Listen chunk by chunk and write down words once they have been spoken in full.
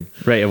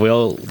Right, have we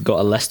all got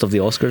a list of the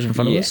Oscars in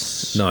front of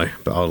us? No,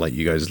 but I'll let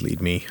you guys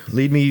lead me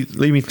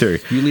through.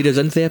 You lead us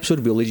into the episode,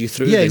 we'll lead you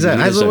through. Yeah,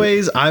 exactly. As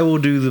always, I will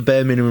do the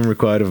bare minimum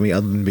required of me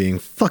other than being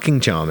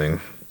fucking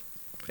charming.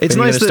 It's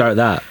nice to start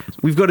that.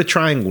 We've got a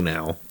triangle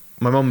now.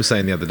 My mum was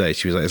saying the other day,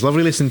 she was like, it's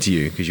lovely listening to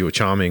you because you're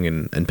charming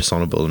and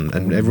personable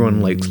and everyone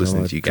likes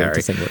listening to you,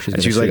 Gary.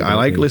 And she was like, I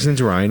like listening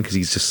to Ryan because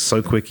he's just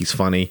so quick, he's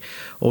funny.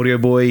 Audio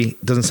Boy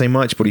doesn't say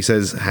much, but he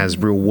says has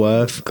real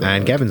worth.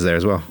 And Gavin's there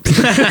as well.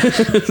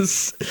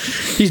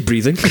 He's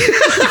breathing.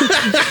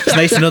 It's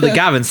nice to know that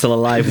Gavin's still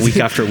alive week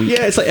after week.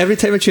 Yeah, it's like every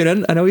time I tune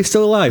in, I know he's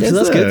still alive. So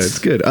that's good. It's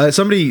good.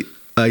 Somebody...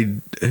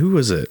 who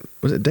was it?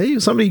 Was it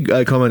Dave? Somebody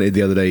commented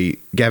the other day,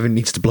 Gavin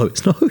needs to blow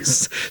his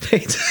nose. Do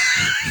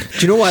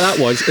you know why that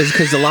was? It's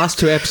because the last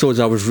 2 episodes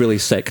I was really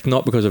sick,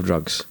 not because of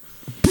drugs.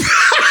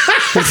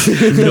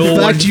 The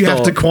fact you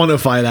have to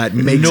quantify that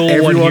makes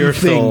everyone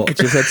think.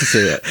 Just had to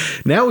say it.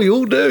 Now we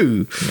all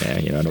do.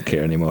 Yeah, I don't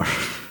care anymore.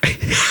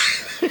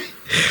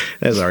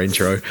 There's our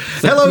intro.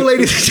 Hello,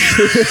 ladies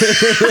and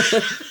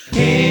gentlemen.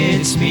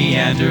 It's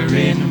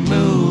Meandering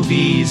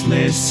Movies,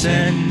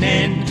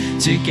 listening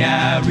to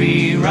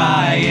Gary,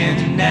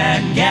 Ryan,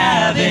 and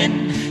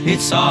Gavin.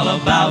 It's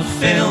all about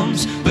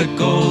films, but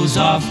goes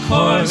off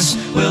course.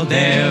 Will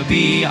there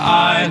be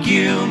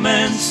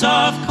arguments?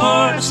 Of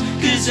course,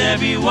 'cause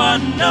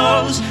everyone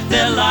knows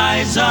their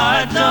lives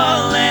are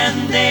dull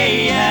and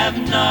they have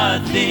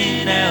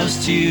nothing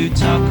else to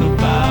talk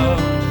about.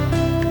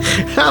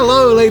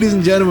 Hello, ladies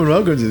and gentlemen.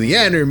 Welcome to the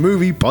Andrew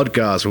Movie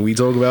Podcast, where we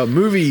talk about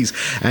movies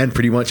and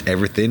pretty much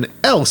everything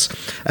else.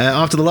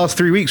 After the last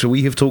 3 weeks, where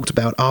we have talked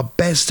about our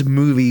best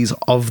movies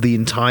of the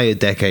entire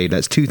decade.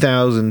 That's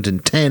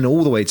 2010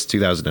 all the way to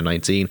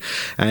 2019.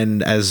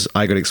 And as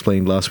I got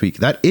explained last week,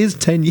 that is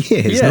 10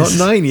 years, not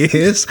 9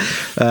 years.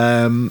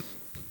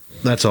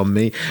 That's on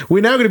me.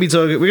 We're now going to be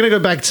talking. We're going to go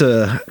back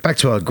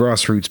to our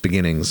grassroots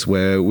beginnings,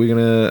 where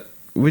we're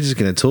just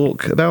going to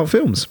talk about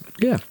films.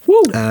 Yeah.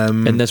 Woo.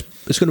 And this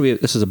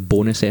is a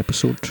bonus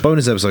episode.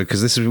 Bonus episode,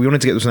 because we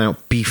wanted to get this one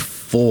out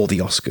before the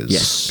Oscars.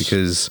 Yes.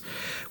 Because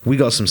we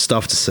got some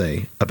stuff to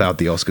say about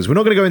the Oscars. We're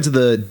not going to go into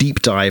the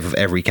deep dive of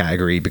every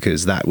category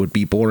because that would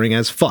be boring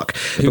as fuck.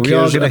 Who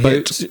cares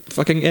about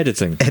fucking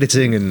editing?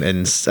 Editing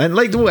and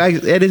like,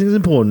 editing is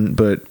important,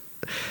 but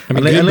I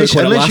mean, unless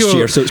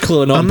year, so it's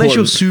clearly not unless important.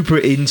 you're super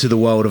into the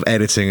world of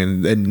editing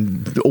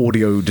and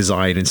audio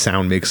design and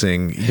sound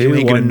mixing, who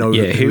ain't going to know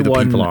who the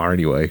people are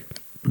anyway?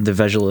 The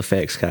visual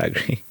effects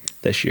category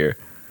this year.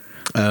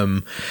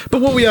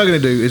 But what we are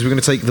going to do is we're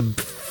going to take the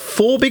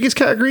 4 biggest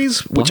categories,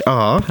 which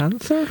are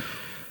Panther?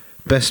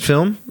 Best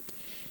Film,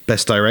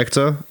 Best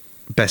Director,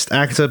 Best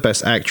Actor,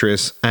 Best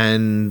Actress,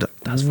 and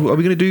are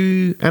we going to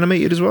do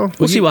animated as well?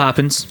 We'll see what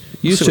happens.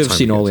 You used to have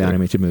seen all the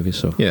animated movies,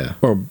 so yeah,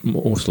 or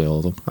mostly all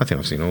of them. I think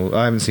I've seen all.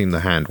 I haven't seen the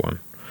hand one,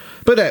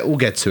 but we'll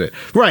get to it.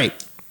 Right?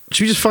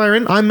 Should we just fire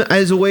in? I'm,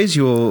 as always,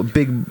 your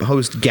big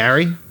host,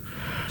 Gary.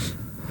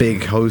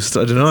 Big host.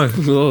 I don't know.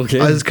 Okay.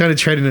 I was kind of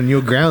treading on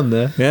your ground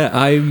there. Yeah,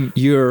 I'm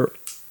your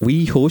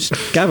wee host,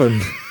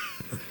 Gavin,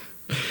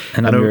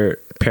 and I'm your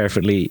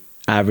perfectly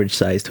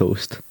average-sized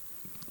host.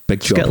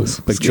 Big chopper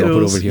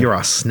over here. You're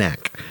our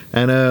snack.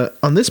 And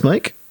on this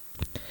mic,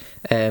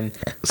 I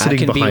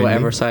can be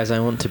whatever size I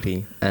want to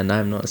be, and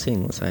I'm not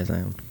seeing what size I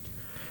am.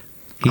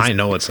 I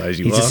know what size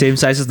you are. He's the same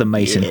size as the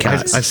mice and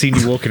cats. I've seen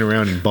you walking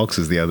around in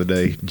boxes the other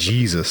day.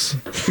 Jesus.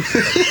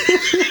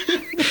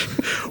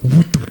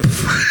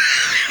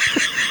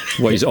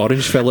 What, his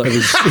orange fell out of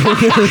his...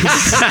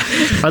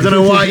 I don't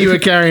know why you were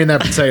carrying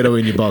that potato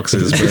in your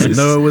boxes, but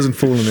no, it wasn't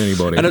fooling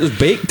anybody. And it was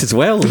baked as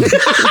well.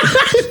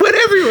 It went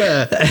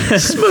everywhere.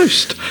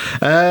 Smushed.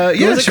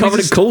 It was covered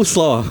in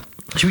coleslaw.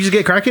 Should we just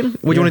get cracking?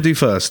 What do you want to do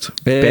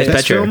first? Best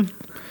Picture. Film?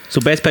 So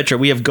Best Picture,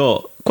 we have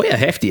got quite a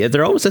hefty. Are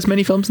there always this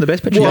many films in the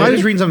Best Picture? Well, I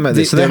was reading something about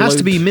this. So there has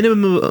to be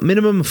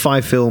minimum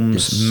 5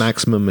 films, yes.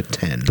 maximum of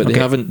 10. But they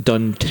haven't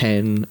done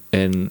 10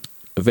 in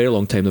a very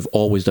long time. They've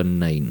always done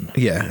 9.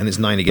 Yeah, and it's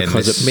 9 again.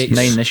 Because it makes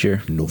 9 this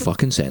year. No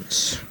fucking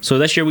sense. So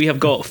this year we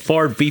have got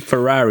Ford v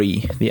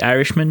Ferrari, The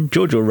Irishman,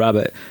 Jojo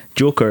Rabbit,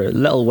 Joker,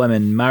 Little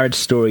Women, Marriage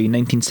Story,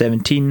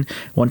 1917,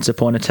 Once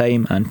Upon a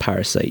Time, and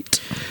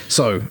Parasite.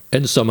 So,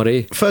 in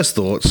summary, first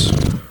thoughts.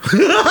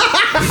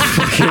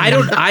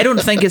 I don't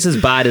think it's as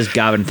bad as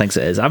Gavin thinks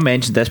it is. I've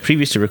mentioned this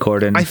previous to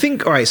recording. I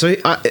think, all right, so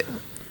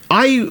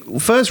I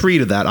first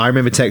read of that, I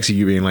remember texting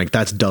you being like,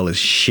 that's dull as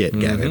shit,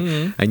 Gavin.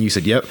 Mm-hmm. And you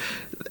said, yep.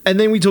 And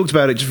then we talked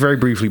about it just very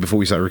briefly before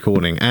we started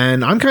recording.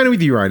 And I'm kind of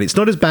with you, Ryan. It's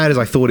not as bad as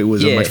I thought it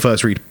was on my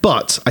first read.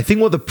 But I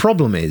think what the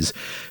problem is,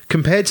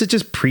 compared to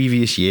just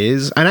previous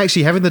years, and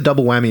actually having the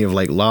double whammy of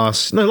like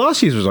last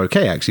year's was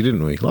okay, actually,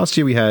 didn't we? Last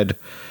year we had...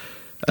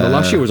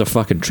 last year was a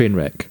fucking train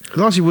wreck.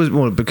 Last year was,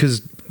 well,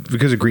 because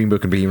of Green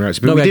Book and Bohemian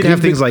Rhapsody. But we did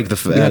have things like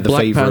the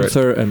Black Favourite.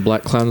 Panther and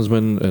Black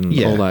Klansman and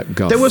all that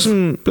guff. There were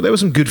some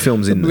good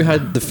films in there. We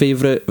had The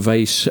Favourite,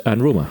 Vice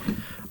and Roma.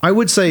 I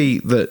would say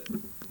that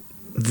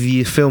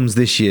the films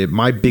this year,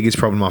 my biggest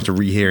problem after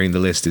rehearing the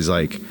list is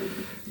like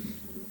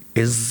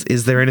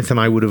is there anything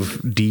I would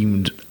have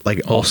deemed like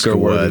Oscar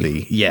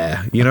worthy?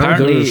 Yeah, you know.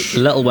 Apparently,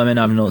 Little Women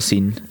I've not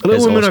seen.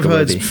 Little Women I've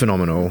heard Oscar-worthy. is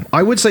phenomenal.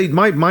 I would say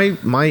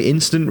my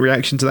instant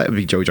reaction to that would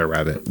be Jojo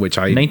Rabbit, which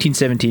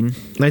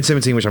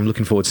 1917, which I'm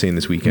looking forward to seeing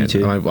this weekend. Me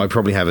too. And I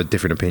probably have a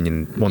different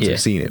opinion once I've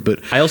seen it, but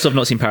I also have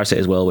not seen Parasite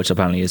as well, which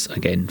apparently is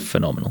again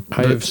phenomenal.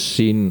 I have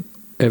seen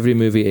every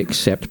movie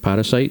except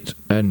Parasite,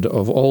 and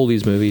of all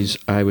these movies,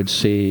 I would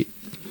say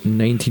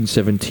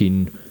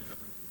 1917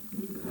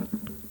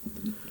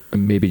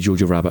 and maybe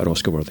Jojo Rabbit are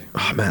Oscar worthy.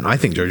 oh man, I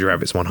think Jojo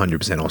Rabbit's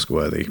 100% Oscar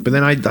worthy. But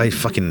then I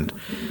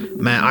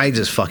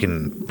just want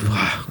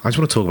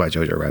to talk about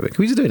Jojo Rabbit.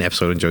 Can we just do an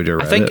episode on Jojo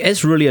Rabbit? I think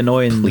it's really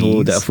annoying though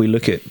Please. that if we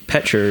look at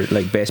picture,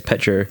 like Best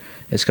Picture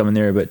is coming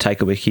there, but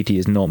Taika Waititi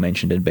is not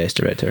mentioned in Best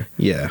Director.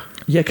 Yeah.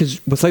 Yeah,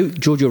 because without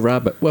Jojo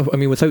Rabbit, without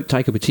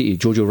Taika Waititi,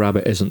 Jojo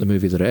Rabbit isn't the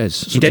movie that it is.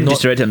 So He didn't to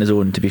just direct it on his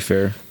own, to be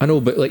fair. I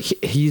know, but like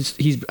he's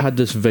had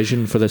this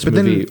vision for this But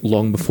movie then-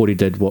 long before he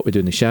did What We Do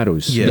in the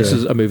Shadows. Yeah. This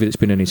is a movie that's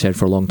been in his head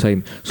for a long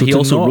time. So He to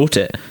also not- wrote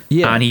it,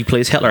 Yeah. and he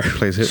plays Hitler.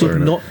 Plays So Hitler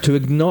in it.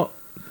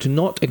 to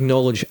not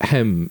acknowledge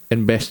him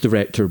in Best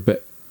Director,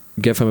 but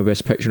give him a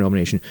Best Picture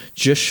nomination,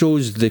 just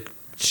shows the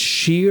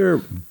sheer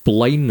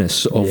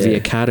blindness of the Yeah.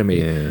 Academy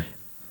Yeah.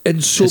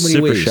 in so It's many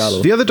super ways.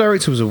 shallow. The other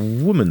director was a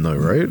woman though,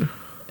 right?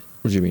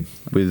 What do you mean?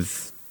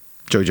 With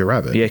Jojo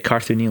Rabbit. Yeah,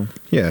 Carthy Neal.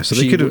 Yeah, so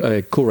they She could have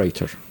a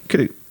co-writer.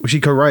 was she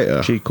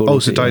co-writer? She co-wrote Oh,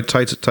 so it, yeah.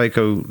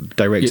 Taiko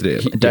directed Yeah,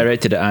 it.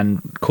 Directed it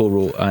and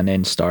co-wrote and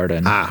then starred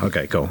in. Ah,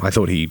 okay, cool. I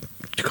thought he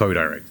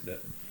co-directed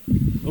it.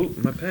 Oh,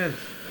 my pen.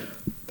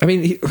 I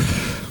mean,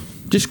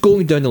 just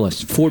going down the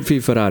list, Ford v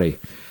Ferrari,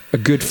 a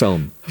good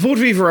film, Ford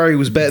v Ferrari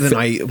was better than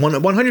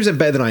 100%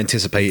 better than I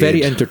anticipated.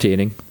 very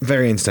entertaining.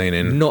 Very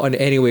entertaining. Not in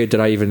any way did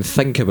I even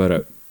think about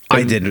it.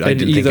 I didn't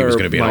think it was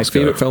gonna be an my Oscar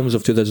favourite films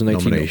of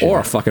 2019 nomination. or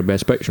a fucking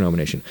Best Picture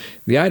nomination.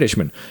 The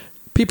Irishman.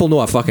 People know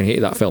I fucking hate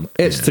that film.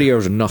 It's 3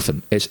 hours of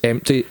nothing. It's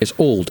empty. It's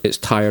old. It's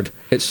tired.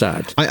 It's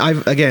sad.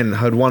 I've again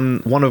heard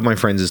one of my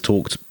friends has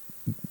talked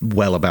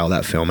well about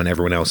that film, and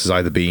everyone else has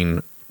either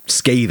been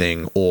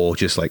scathing or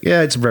just like,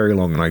 yeah, it's very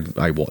long, and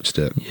I watched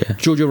it. Yeah.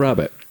 Jojo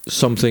Rabbit.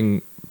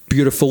 Something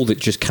beautiful that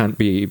just can't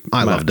be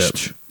I loved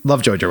matched. it.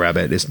 Love Jojo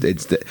Rabbit. It's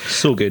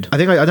So good. I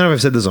think I don't know if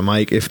I've said this on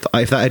mic.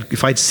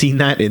 If I'd seen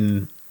that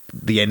in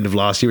the end of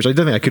last year, which I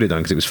don't think I could have done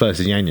because it was 1st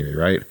of January,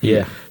 right?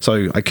 Yeah.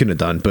 So I couldn't have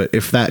done. But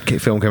if that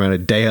film came out a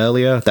day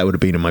earlier, that would have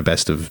been in my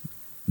best of.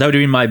 That would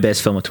have been my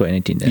best film of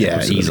 2019. Then, Yeah,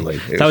 absolutely. easily.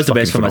 It That was was the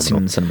best fucking film I've seen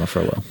in phenomenal. the cinema for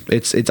a while.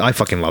 It's I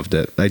fucking loved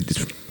it.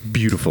 It's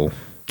beautiful.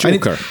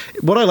 Joker. And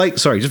what I like,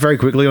 sorry, just very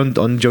quickly on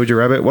Jojo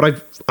Rabbit. What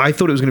I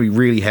thought it was going to be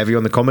really heavy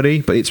on the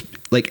comedy, but it's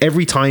like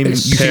every time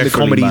It's you think the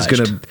carefully comedy is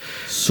going to matched.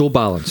 So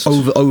balanced.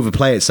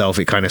 overplay itself,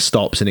 it kind of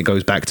stops and it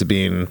goes back to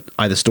being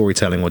either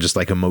storytelling or just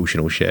like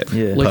emotional shit.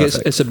 Yeah. Like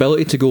Perfect. its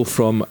ability to go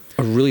from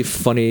a really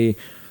funny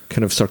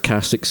kind of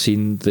sarcastic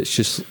scene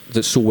that's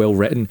so well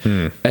written,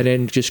 and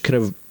then just kind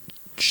of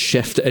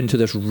shift it into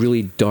this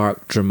really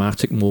dark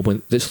dramatic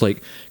moment that's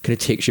like kind of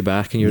takes you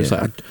back, and you're just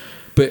Yeah. like,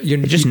 but you're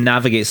It just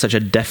navigates such a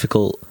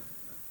difficult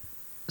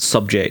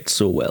subject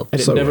so well.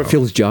 and it so never well.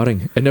 feels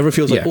jarring. It never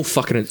feels like, Yeah. oh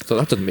fucking, that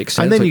doesn't make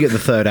sense. And then Like, you get the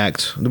third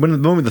act. When the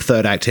moment the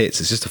third act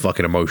hits, it's just a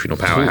fucking emotional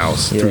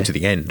powerhouse Yeah. through to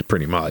the end,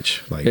 pretty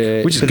much. Like,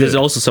 which is But there's good.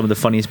 also some of the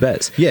funniest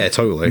bits. Yeah,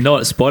 totally.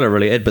 Not spoiler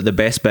related, but the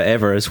best bit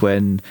ever is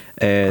when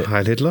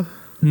Heil Hitler.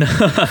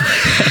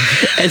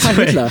 it's Hi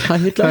when- Hitler, hi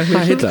Hitler,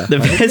 hi Hitler. the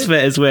best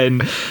bit is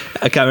when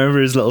I can't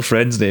remember his little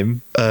friend's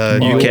name.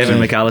 Kevin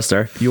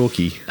McAllister.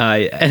 Yorkie.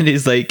 Aye, and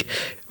he's like,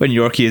 when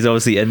Yorkie is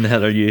obviously in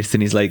Hitler Youth,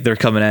 and he's like, they're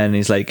coming in, and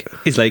he's like,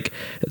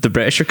 the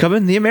British are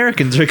coming, the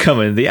Americans are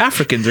coming, the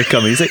Africans are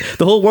coming. He's like,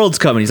 the whole world's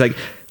coming. He's like,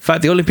 in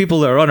fact, the only people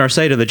that are on our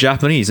side are the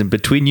Japanese, and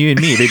between you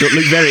and me, they don't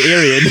look very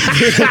Aryan.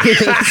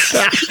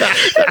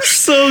 It's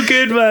so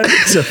good, man.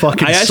 It's a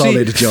fucking I actually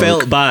solid joke.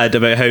 felt bad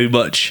about how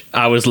much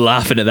I was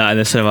laughing at that in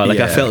the cinema. Like,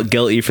 I Yeah. felt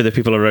guilty for the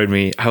people around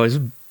me.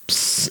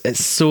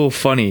 It's so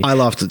funny. I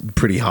laughed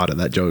pretty hard at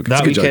that joke. That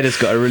It's a wee good kid joke. has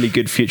got a really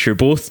good future.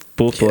 Both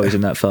boys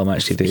in that film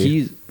actually do.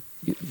 He's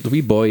the wee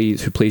boy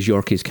who plays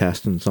Yorkie's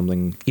cast in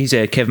something. He's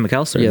Kevin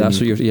McAllister. Yeah, that's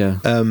what you're. Yeah,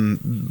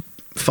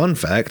 Fun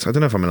fact, I don't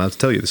know if I'm allowed to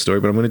tell you the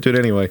story, but I'm going to do it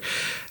anyway.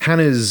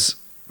 Hannah's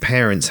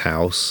parents'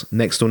 house,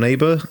 next door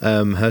neighbor,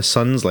 her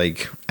son's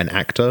like an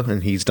actor,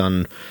 and he's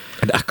done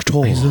an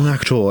actor. He's an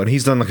actor, and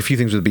he's done like a few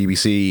things with the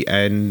BBC.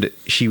 And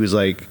she was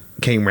like,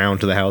 came round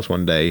to the house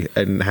one day,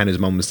 and Hannah's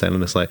mum was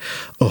telling us like,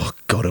 "Oh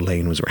God,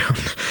 Elaine was around,"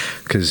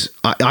 because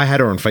I had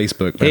her on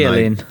Facebook. Hey, and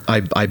Elaine.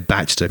 I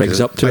batched her. Bigs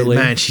 'cause, up to like, Elaine.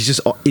 Man, she's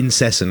just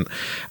incessant.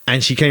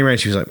 And she came around.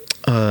 She was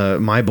like,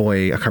 "My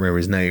boy, I can't remember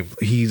his name.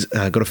 He's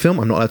got a film.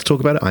 I'm not allowed to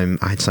talk about it.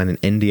 I had signed an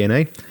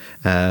NDNA."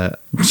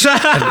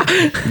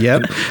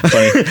 Yep.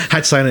 Had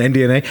to sign an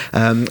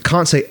NDNA.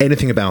 Can't say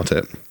anything about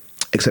it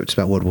except it's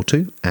about World War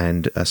II,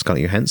 and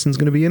Scarlett Johansson's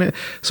going to be in it.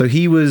 So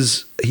there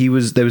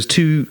was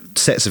 2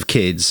 sets of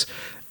kids,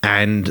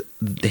 and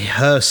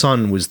her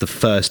son was the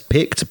first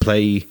pick to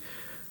play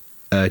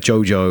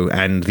Jojo,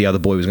 and the other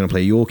boy was going to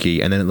play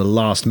Yorkie. And then at the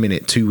last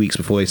minute, 2 weeks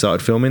before they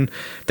started filming,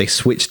 they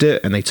switched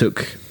it, and they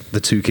took the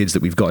two kids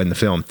that we've got in the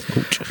film.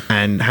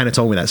 And Hannah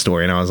told me that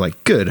story, and I was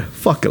like, good,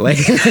 fuck it. Like,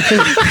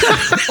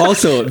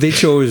 Also, they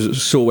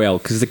chose so well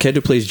because the kid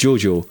who plays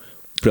Jojo,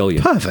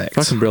 brilliant, perfect,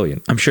 fucking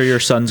brilliant. I'm sure your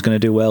son's going to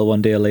do well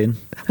one day, Elaine.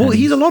 Well,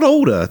 he's a lot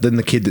older than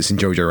the kid that's in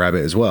Jojo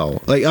Rabbit as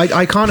well. Like,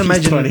 I can't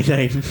imagine.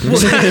 29.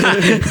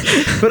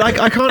 But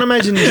I can't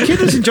imagine the kid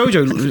that's in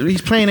Jojo.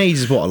 He's playing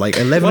ages what, like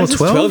 11 Why or is this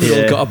 12?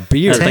 12-year-old got a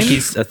beard? I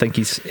think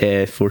he's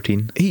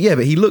 14. Yeah,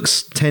 but he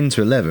looks 10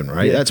 to 11,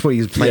 right? Yeah. That's what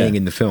he's playing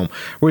in the film.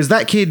 Whereas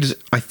that kid,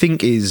 I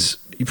think, he's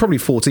probably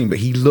 14, but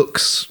he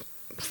looks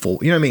full.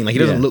 You know what I mean? Like, he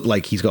doesn't look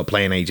like he's got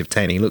playing age of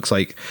 10. He looks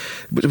like,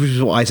 which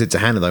is what I said to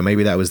Hannah, though.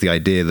 Maybe that was the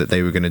idea that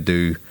they were going to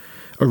do.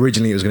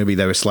 Originally, it was going to be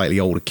they were slightly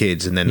older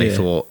kids, and then they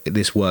thought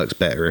this works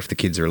better if the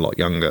kids are a lot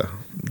younger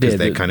because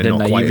they're kind of not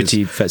quite as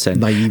naivety fits in.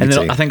 Naivety. And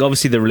then I think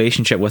obviously the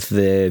relationship with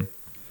the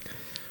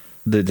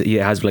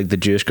it has like the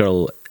Jewish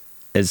girl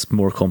is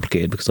more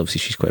complicated because obviously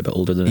she's quite a bit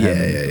older than him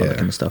and all that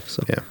kind of stuff.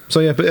 So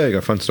yeah, but there you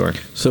go, fun story.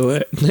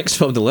 So next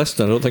film on the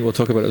list, I don't think we'll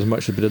talk about it as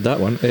much as we did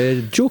that one.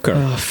 Joker.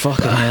 oh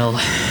fucking hell.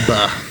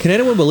 Can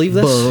anyone believe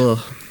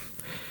this?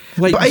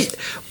 Like, But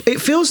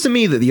it feels to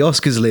me that the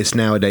Oscars list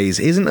nowadays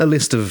isn't a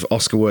list of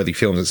Oscar-worthy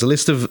films. It's a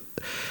list of,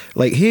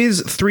 like,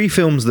 here's 3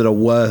 films that are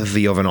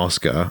worthy of an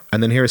Oscar,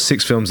 and then here are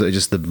 6 films that are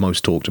just the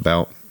most talked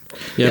about.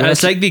 Yeah,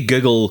 it's like they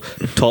Google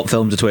top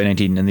films of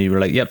 2019 and they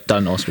were like, yep,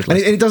 done, Oscars And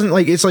list. it doesn't,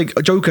 like, it's like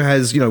Joker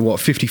has,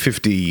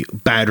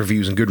 50-50 bad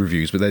reviews and good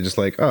reviews, but they're just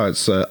like, oh,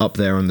 it's up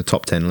there on the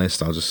top 10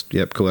 list. I'll just,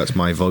 yep, cool, that's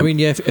my vote. I mean,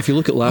 yeah, if you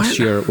look at last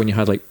year when you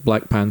had like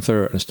Black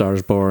Panther and A Star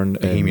is Born,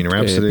 Bohemian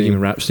Rhapsody,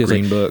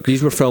 Green Book.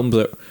 These were films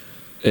that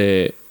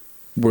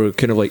were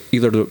kind of like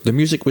either the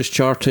music was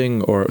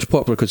charting, or it was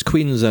popular because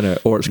Queen's in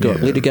it, or it's got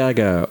Lady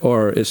Gaga,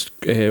 or it's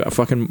a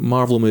fucking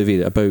Marvel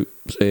movie about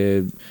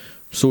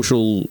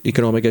social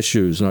economic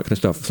issues and that kind of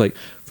stuff. It's like,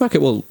 fuck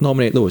it, we'll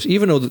nominate those,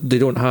 even though they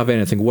don't have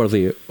anything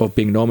worthy of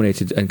being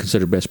nominated and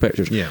considered best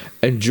pictures. Yeah.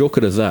 And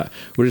Joker is that.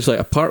 We're just like,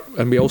 apart,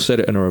 and we all said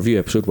it in our review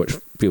episode, which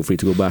feel free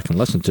to go back and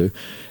listen to,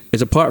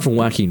 is apart from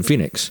Joaquin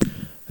Phoenix,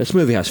 this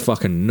movie has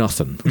fucking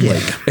nothing. Yeah.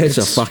 Like, it's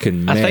a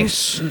fucking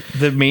mess. I think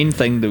the main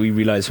thing that we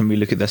realise when we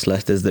look at this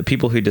list is that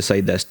people who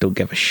decide this don't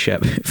give a shit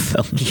about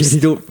films. Yeah, they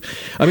don't.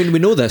 I mean, we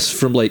know this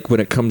from like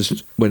when I think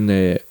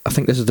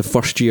this is the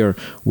first year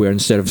where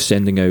instead of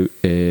sending out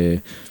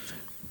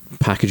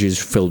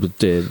packages filled with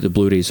the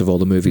Blu-rays of all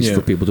the movies for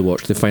people to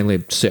watch, they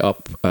finally set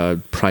up a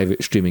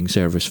private streaming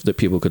service that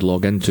people could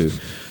log into.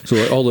 So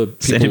like, all the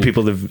people, Sending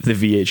people the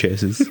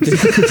VHSs.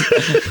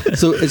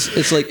 so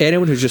it's like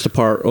anyone who's just a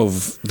part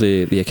of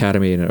the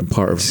Academy and a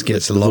part of Just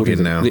gets the to log voting,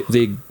 in now.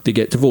 They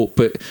get to vote.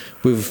 But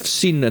we've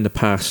seen in the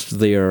past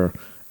their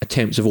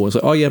attempts to vote. It's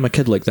like, oh yeah, my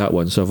kid liked that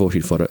one, so I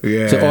voted for it.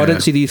 Yeah. So, oh, I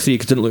didn't see these 3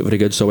 because it didn't look very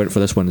good, so I went for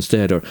this one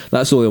instead. Or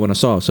that's the only one I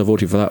saw, so I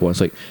voted for that one.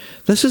 It's like,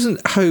 this isn't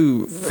how.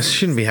 This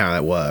shouldn't be how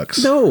that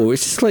works. No,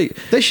 it's just like,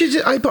 They should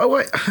just, I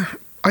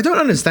don't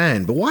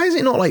understand, but why is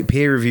it not like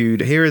peer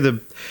reviewed?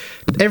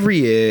 Every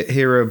year,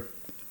 here are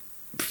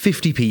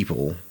 50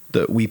 people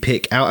that we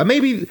pick out, and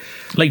maybe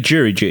Like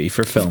jury duty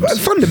for films.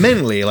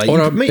 fundamentally, like, or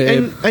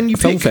and you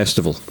film pick,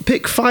 festival.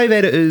 pick 5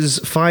 editors,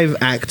 5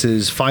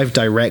 actors, 5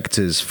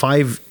 directors,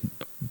 5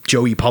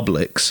 Joey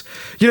Publics.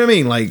 You know what I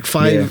mean? Like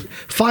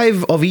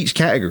 5 of each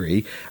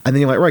category, and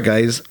then you're like, right,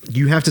 guys,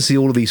 you have to see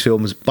all of these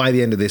films by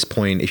the end of this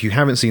point. If you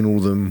haven't seen all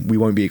of them, we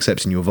won't be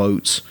accepting your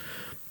votes.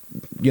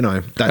 That's, I mean,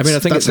 I think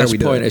at that's how this we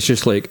do point, it. it's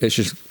just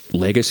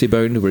legacy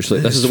bound. Where it's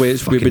like, this is the way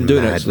we've been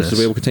doing it. So this is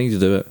the way we'll continue to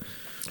do it.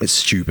 It's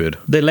stupid.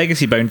 The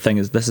legacy bound thing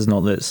is this is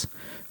not its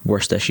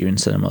worst issue in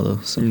cinema though.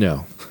 So.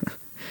 No.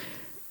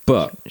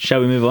 But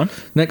Shall we move on?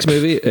 next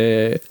movie,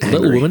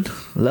 Little Women.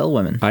 Little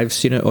Women. I've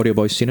seen it. Audio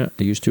Boy's seen it.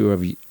 You two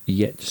have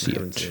yet to see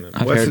it.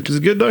 I've Well, heard- is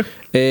it good though?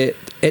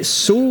 It's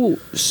so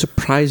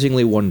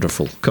surprisingly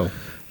wonderful. Cool.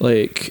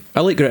 Like,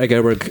 I like Greta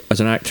Gerwig as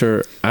an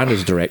actor and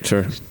as a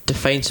director.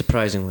 Define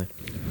surprisingly.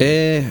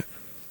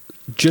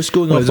 Just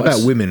going Well, off it's what I about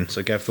s- women,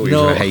 so Gav thought you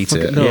No, were going to hate fuck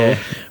it. it, no. Yeah.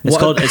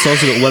 What- It's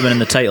also got women in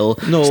the title.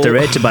 No. It's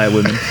directed by a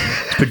woman.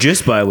 It's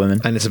produced by a woman.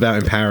 And it's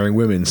about empowering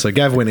women. So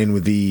Gav went in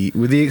with the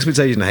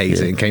expectation to hate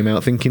it and came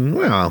out thinking,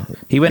 well,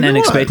 He went you in know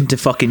what? expecting to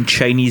fucking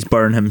Chinese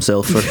burn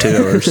himself for 2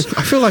 hours.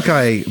 I feel like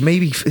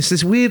it's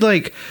this weird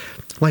like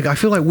I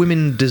feel like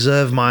women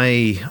deserve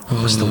my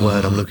what's the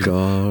word I'm looking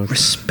for?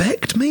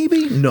 Respect,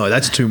 maybe? No,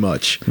 that's too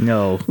much.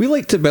 No. We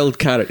like to build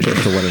character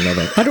for one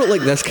another. I don't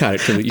like this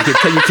character that you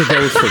continue to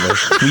build for me.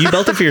 Well, you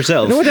built it for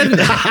yourself. No, I didn't.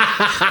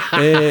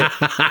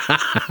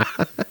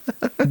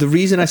 The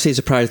reason I say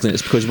surprisingly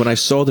is because when I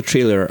saw the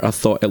trailer, I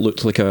thought it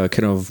looked like a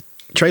kind of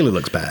Trailer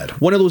looks bad.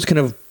 one of those kind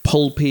of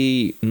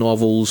pulpy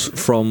novels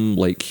from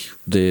like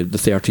the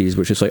 30s,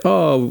 which is like,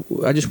 oh,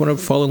 I just want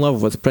to fall in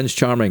love with Prince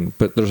Charming,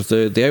 but there's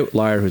the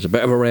outlier who's a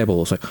bit of a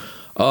rebel. It's like,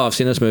 oh, I've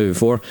seen this movie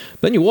before.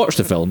 Then you watch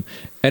the film,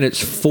 and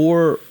it's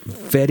 4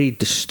 very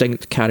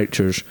distinct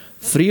characters,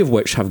 3 of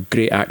which have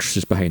great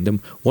actresses behind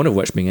them, one of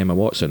which being Emma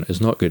Watson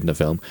is not good in the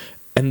film.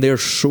 and they're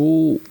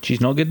so. She's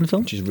not good in the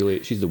film? She's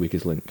the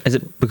weakest link. Is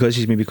it because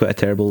she's maybe quite a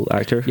terrible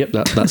actor? Yep,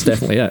 that's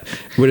definitely it.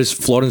 Whereas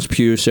Florence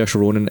Pugh, Saoirse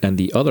Ronan, and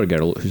the other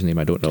girl, whose name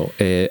I don't know,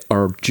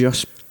 are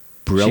just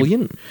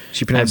brilliant.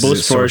 She pronounces both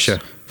it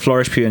Saoirse.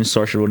 Florence Pugh and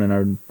Saoirse Ronan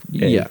are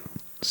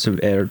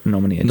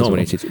nominated.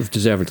 Nominated,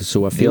 deserved.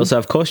 So I They feel also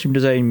have costume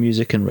design,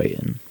 music, and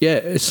writing. yeah,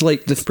 it's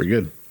like That's pretty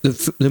good.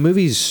 the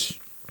movie's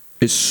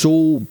is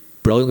so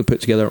brilliantly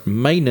put together,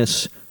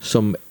 minus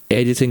some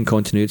editing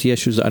continuity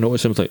issues that I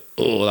noticed. I was like,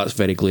 oh, that's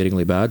very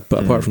glaringly bad.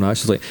 But apart from that,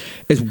 it's just like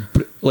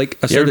like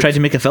I You said, ever tried to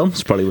make a film?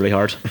 It's probably really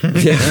hard.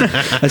 yeah,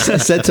 I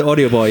said to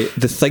Audio Boy,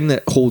 the thing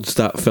that holds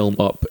that film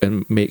up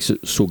and makes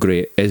it so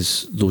great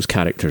is those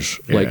characters.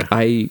 Yeah. Like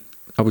I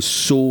was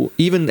so,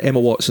 even Emma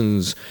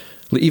Watson's,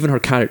 like, even her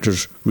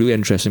character's really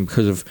interesting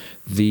because of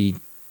the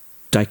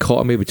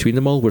dichotomy between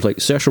them all. Where like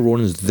Saoirse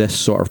Ronan's this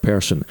sort of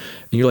person,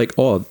 and you're like,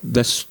 oh,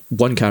 this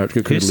one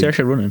character could Who's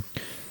Saoirse Ronan?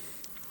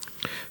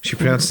 She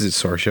pronounces it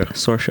Saoirse.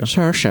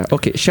 Saoirse.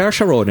 Okay,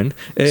 Saoirse Ronan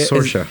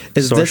Saoirse.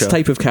 is this Saoirse.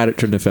 type of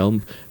character in the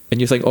film, and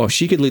you think, oh,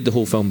 she could lead the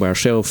whole film by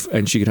herself,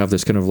 and she could have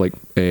this kind of like,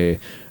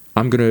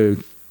 I'm going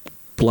to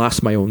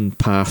blast my own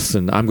path,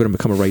 and I'm going to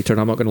become a writer, and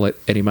I'm not going to let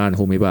any man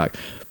hold me back.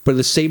 But at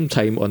the same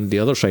time, on the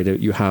other side,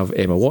 you have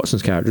Emma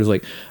Watson's character who's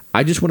like,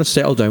 I just want to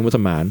settle down with a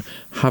man,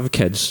 have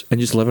kids, and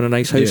just live in a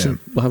nice house Yeah. and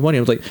have money.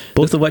 I was like,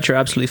 Both of which are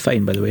absolutely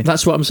fine, by the way.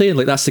 that's what I'm saying.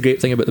 Like, that's the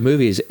great thing about the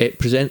movie is it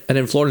present. And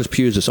then Florence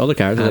Pugh is this other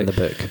character, And like,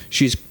 the book.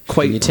 She's Can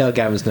quite. you tell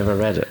Gavin's never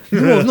read it?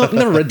 No, I've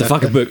never read the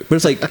fucking book, but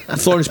it's like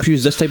Florence Pugh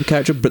is this type of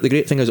character. But the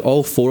great thing is,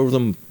 all four of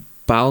them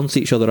balance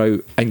each other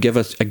out and give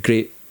us a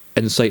great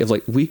insight of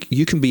like,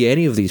 you can be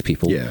any of these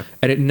people, Yeah.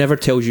 and it never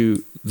tells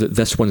you that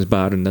this one's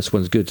bad and this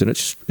one's good, and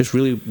it's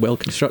really well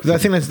constructed. I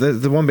think that's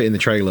the one bit in the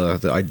trailer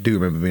that I do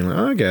remember being like,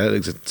 oh, okay, it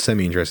looks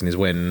semi-interesting, is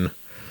when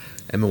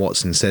Emma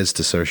Watson says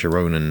to Saoirse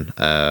Ronan,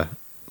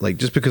 like,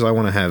 just because I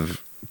want to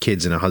have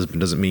kids and a husband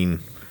doesn't mean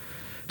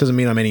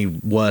I'm any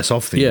worse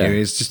off than Yeah.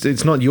 you. It's just,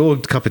 it's not your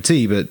cup of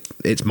tea, but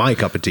it's my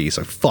cup of tea,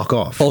 so fuck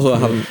off. Although I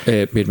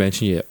haven't made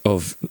mention yet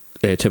of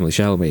Timothée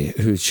Chalamet,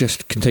 who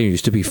just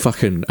continues to be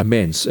fucking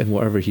immense in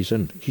whatever he's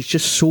in. He's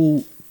just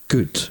so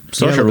good.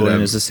 Saoirse Yeah, but,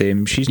 Ronan is the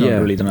same. She's not yeah.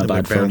 really done a And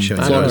bad the brown film. shirt.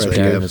 I Florence know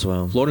Pugh. Gavin as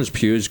well. Florence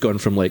Pugh's gone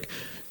from like,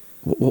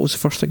 what was the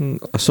first thing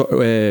I saw?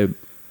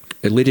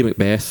 Lady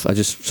Macbeth. I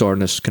just saw her in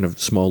this kind of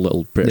small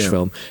little British Yeah.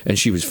 film, and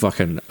she was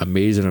fucking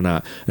amazing in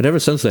that. And ever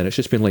since then, it's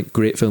just been like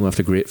great film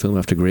after great film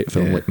after great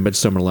film. Yeah. Like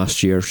Midsummer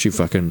last year, she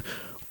fucking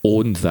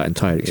owned that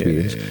entire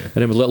experience. yeah. And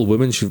then with Little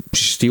Women, she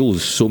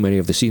steals so many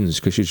of the scenes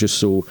because she's just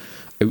so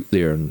out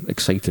there and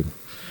exciting.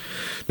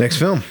 Next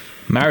film.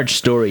 Marriage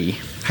Story.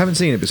 Haven't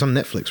seen it, but it's on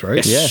Netflix,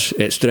 right? Yes,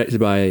 it's directed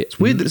by. It's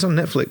weird that it's on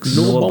Netflix.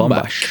 Noah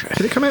Baumbach. Baumbach.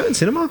 Did it come out in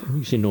cinema?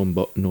 You say Noah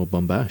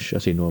Baumbach. I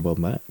say Noah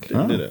Baumbach.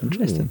 Oh, Did it?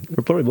 interesting.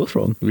 We're probably both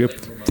wrong. We're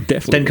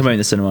definitely Didn't come out in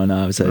the cinema.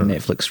 No, it was a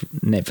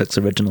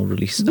Netflix original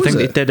release. I Was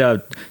think it? they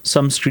did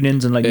some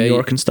screenings in like New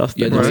York and stuff.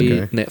 Yeah, But the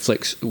way okay.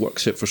 Netflix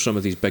works it for some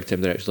of these big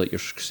time directors like your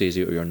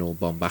Scorsese or your Noah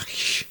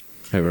Baumbach,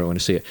 however I want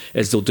to say it,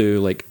 is they'll do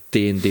like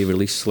day and day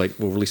release. Like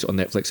we'll release it on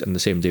Netflix and the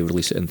same day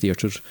release it in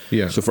theatres.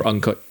 Yeah. So for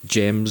Uncut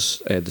Gems,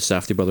 the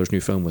Safdie brothers' new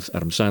film with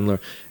Adam Sandler,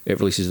 it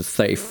releases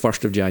the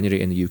 31st of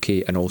January in the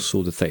UK and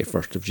also the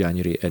 31st of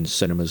January in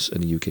cinemas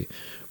in the UK.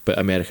 But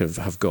America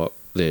have got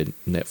the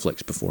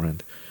Netflix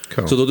beforehand.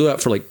 Cool. So they'll do that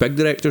for like big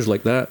directors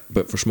like that,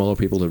 but for smaller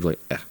people they're like,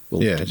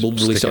 we'll Yeah, just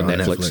release stick it on it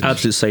on Netflix. Netflix.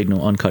 absolute side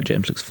note, Uncut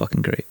Gems looks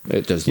fucking great.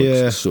 It does look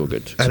Yeah. so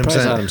good. Adam Surprised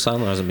Sandler. Adam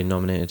Sandler hasn't been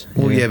nominated.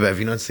 Well, yeah, but have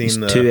you not seen It's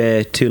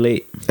the? too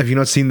late. Have you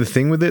not seen the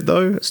thing with it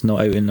though? It's not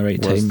out in the right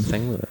What's time. the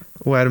thing with it?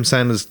 Well, Adam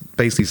Sandler's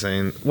basically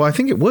saying. Well, I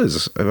think it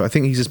was. I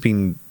think he's just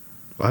been.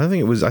 I don't think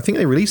it was. I think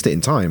they released it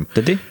in time.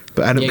 Did they?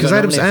 But Adam, Yeah, because got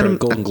Adam, nominated for Adam,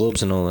 Golden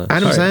Globes and all that.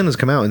 Adam Sorry. Sandler's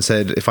come out and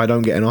said, if I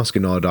don't get an Oscar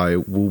nod, I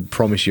will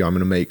promise you I'm going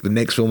to make the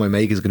next film I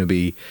make is going to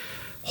be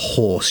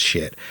horse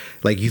shit.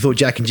 Like you thought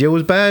Jack and Jill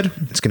was bad,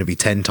 it's going to be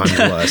 10 times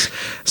worse.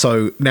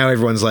 So now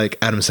everyone's like,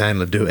 Adam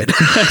Sandler, do it,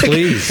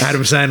 Please.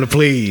 Adam Sandler,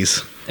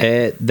 please.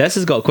 This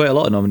has got quite a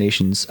lot of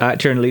nominations: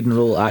 actor in leading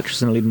role,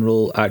 actress in leading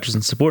role, actress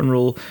in supporting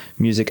role,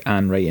 music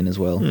and writing as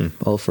well.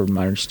 All for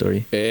Marriage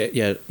Story.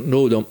 Yeah,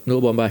 Noah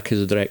Baumbach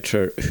is a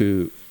director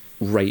who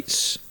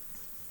writes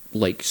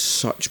like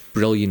such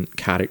brilliant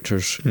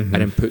characters and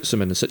then puts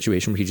them in a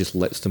situation where he just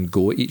lets them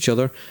go at each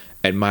other.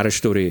 And Marriage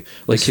Story,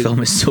 like This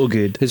film is so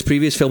good. his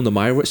previous film, The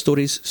Meyerowitz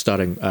Stories,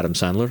 starring Adam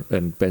Sandler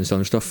and Ben Stiller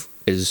and stuff,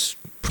 is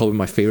probably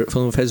my favourite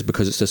film of his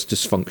because it's this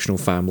dysfunctional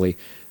family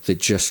that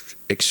just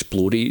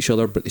explode at each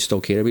other, but they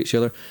still care about each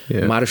other.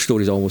 Yeah. Marriage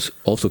Story is almost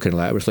also kind of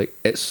like that, where it's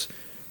like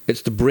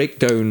it's the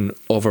breakdown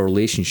of a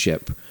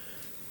relationship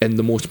in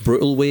the most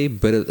brutal way,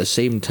 but at the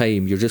same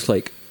time, you're just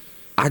like,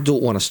 I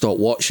don't want to stop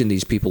watching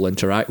these people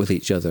interact with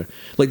each other.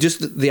 Like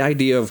just the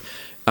idea of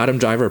Adam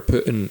Driver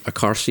putting a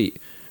car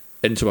seat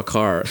into a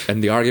car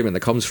and the argument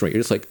that comes from it, you're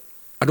just like,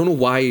 I don't know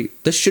why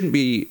this shouldn't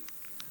be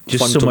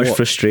Just fun so to much watch.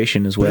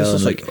 frustration as But it's well.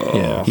 just And like, like,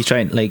 oh. he's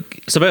trying, like,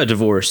 it's about a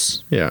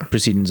divorce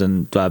proceedings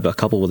and a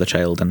couple with a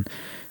child, and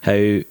how,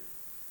 you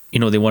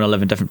know, they want to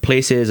live in different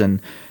places,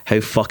 and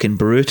how fucking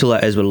brutal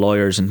it is with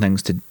lawyers and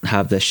things to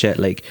have this shit.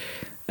 Like,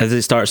 as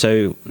it starts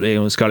out,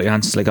 Scarlett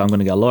Johansson's like, I'm going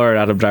to get a lawyer.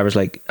 Adam Driver's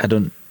like, I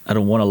don't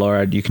want a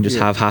lawyer. You can just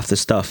have half the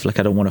stuff. Like,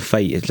 I don't want to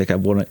fight. It's like,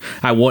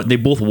 they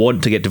both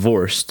want to get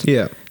divorced.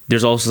 Yeah.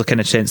 There's also the kind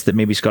of sense that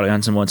maybe Scarlett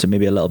Johansson wants it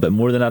maybe a little bit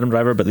more than Adam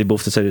Driver, but they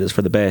both decided it's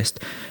for the best.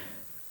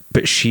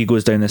 But she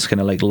goes down this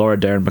kind of like, Laura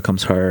Dern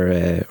becomes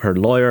her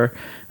lawyer,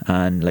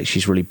 and like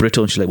she's really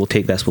brutal, and she's like, we'll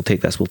take this,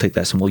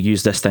 and we'll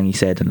use this thing he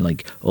said and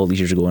like all these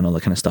years ago and all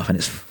that kind of stuff. And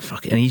it's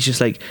fucking, and he's just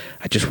like,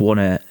 I just want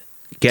to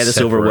get this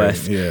over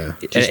with. Yeah.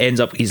 It ends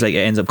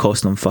up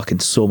costing him fucking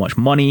so much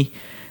money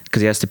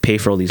because he has to pay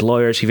for all these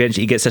lawyers.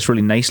 He gets this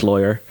really nice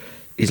lawyer.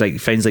 He's like,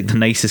 finds like the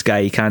nicest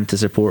guy he can to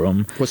support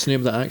him. What's the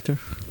name of that actor?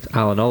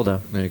 Alan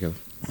Alda. There you go.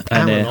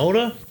 And, Alan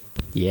Alda?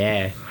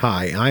 Yeah.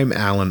 Hi, I'm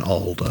Alan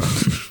Alda.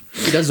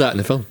 He does that in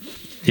the film.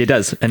 He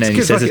does, and then he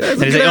It's says, good,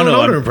 and he's like, like, "Oh no,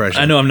 Alan Alda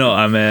impression. I know I'm not.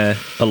 I'm a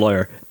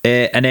lawyer."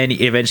 And then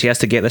he eventually has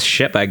to get this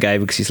shitbag guy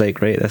because he's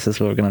like, "Right, this is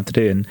what we're gonna have to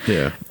do."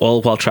 And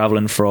all while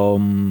traveling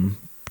from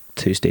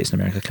 2 states in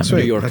America. I can't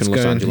Sweet. New York That's and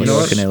Los going- Angeles. you know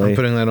what? New York and LA. I'm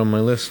putting that on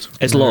my list.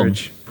 It's long.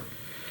 Marriage.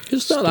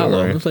 It's not that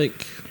long. It's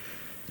like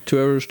 2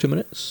 hours, 2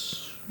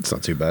 minutes. It's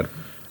not too bad.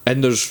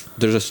 And there's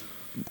this.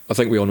 I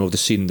think we all know the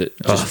scene that.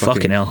 Oh just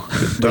fucking hell!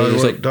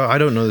 There's like, I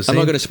don't know the scene. I'm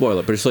not going to spoil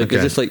it, but it's like Okay.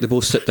 it's just like they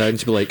both sit down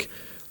to be like,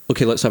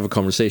 okay, let's have a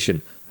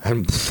conversation,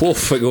 and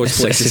woof, it goes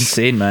It's places.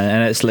 insane, man.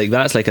 And it's like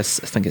that's like I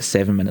think it's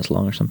 7 minutes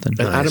long or something.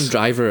 And Nice. Adam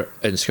Driver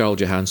and Scarlett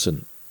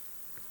Johansson,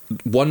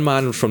 one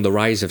man from The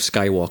Rise of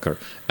Skywalker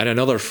and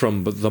another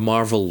from the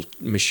Marvel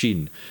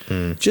Machine,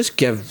 just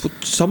give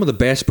some of the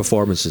best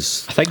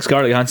performances. I think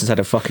Scarlett Johansson's had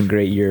a fucking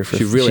great year.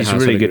 She really she's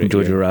has really had a good in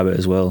great Jojo year. Rabbit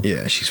as well.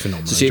 Yeah, she's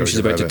phenomenal. It's a shame she's Jojo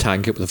about to Rabbit.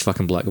 tank it with a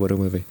fucking Black Widow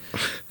movie.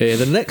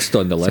 The next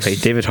on the list Okay,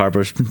 David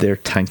Harbour's there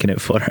tanking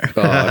it for her.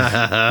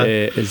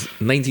 is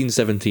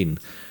 1917,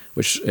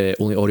 which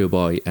only Audio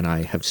Boy and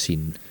I have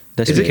seen.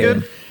 This Is it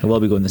weekend. good? I will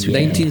be going this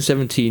weekend.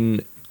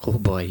 1917 Oh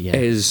boy, yeah.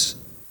 is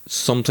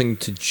something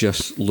to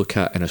just look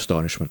at in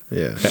astonishment.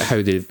 Yeah. At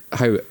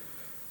how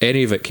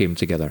any of it came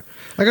together.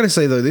 I gotta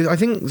say though, I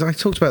think I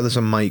talked about this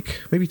on Mike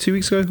maybe 2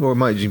 weeks ago, or it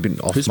might have been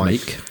off Who's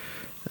Mike.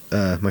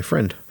 My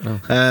friend. Oh.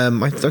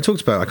 I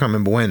talked about it, I can't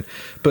remember when,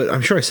 but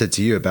I'm sure I said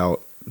to you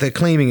about they're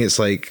claiming it's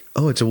like,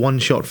 oh, it's a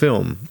one-shot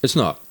film, It's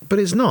not. but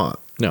it's not.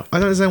 No. I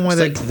don't understand why It's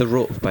they. like The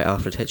Rope by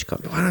Alfred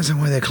Hitchcock. I don't understand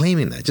why they're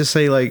claiming that. Just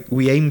say like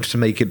we aimed to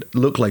make it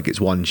look like it's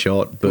one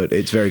shot, but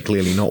it's very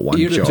clearly not one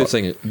Here's shot. the two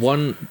things.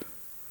 One,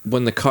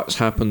 when the cuts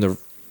happen,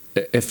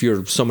 if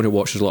you're someone who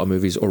watches a lot of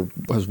movies or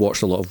has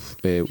watched a lot of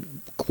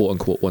quote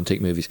unquote one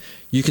take movies,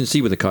 you can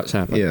see where the cuts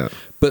happen. Yeah.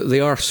 But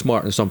they are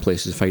smart in some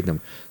places to find them.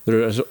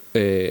 There is,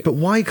 But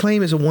why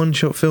claim it's a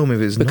one-shot film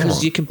if it's because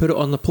not? you can put it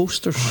on the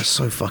posters. Oh, it's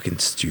so fucking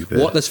stupid.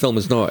 What this film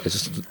is not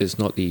is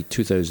not the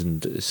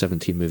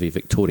 2017 movie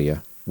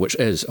Victoria, which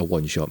is a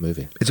one-shot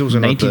movie. It's also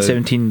not the,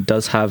 1917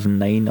 does have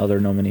 9 other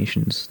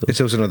nominations. Though.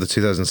 It's also another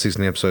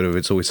 2016 episode of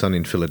It's Always Sunny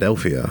in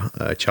Philadelphia.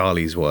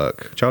 Charlie's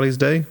Work. Charlie's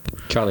Day?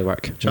 Charlie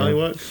Work. Charlie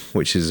Work?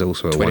 Which is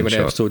also a 20-minute one-shot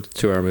episode,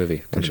 2-hour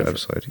movie. one-shot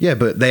episode. Yeah,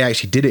 but they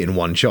actually did it in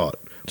one shot.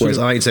 Whereas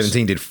So-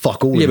 1917 did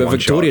fuck all Yeah, in but one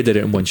Victoria shot. did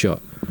it in one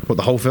shot. What,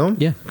 the whole film?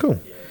 Yeah.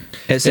 Cool.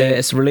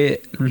 It's really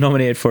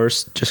nominated for.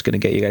 Just going to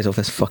get you guys off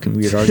this fucking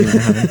weird argument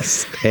I'm having.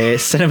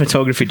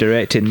 Cinematography,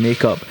 directing,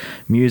 makeup,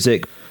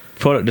 music,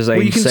 product design,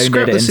 Well, you can sound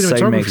scrap the editing,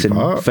 sound cinematography mixing,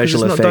 part, 'cause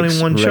visual it's effects. not done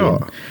in one writing.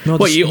 shot. No,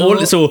 What you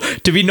only, so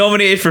to be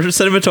nominated for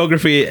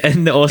cinematography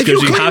in the Oscars, If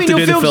you're you have claiming to your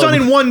do the film's film.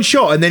 done in one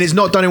shot and then it's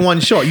not done in one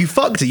shot, you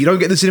fucked it. You don't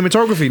get the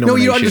cinematography nomination. No,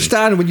 you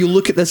understand when you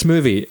look at this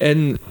movie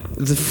and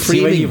the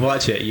See, when you framing.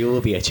 watch it, you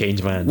will be a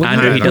changed man. When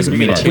Andrew, you- he doesn't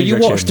mean it. When you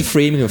Change our watch the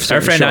framing of certain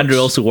Our friend shots, Andrew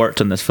also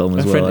worked on this film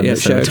as My well. friend, in yeah, the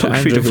shout out to cinematography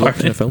Andrew who worked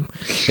in the department.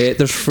 film.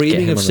 There's framing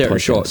Get him of on the certain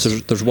podcast.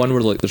 shots. There's one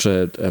where like there's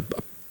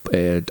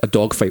a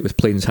dogfight with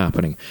planes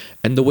happening,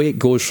 and the way it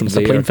goes from It's a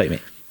there. plane fight, mate.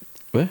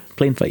 What?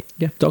 Plane fight.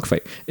 Yeah,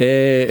 dogfight.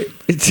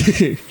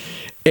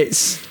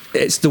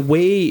 It's the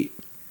way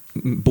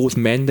both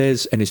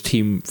Mendes and his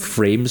team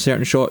frame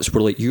certain shots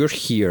where like you're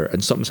here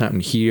and something's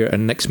happening here,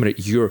 and next minute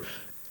you're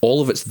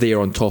all of it's there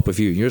on top of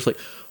you. And you're just like,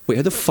 wait,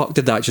 how the fuck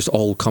did that just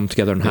all come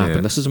together and happen?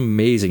 Yeah. This is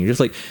amazing. You're just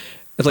like,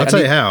 it's I'll like,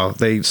 tell you how.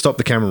 They stopped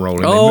the camera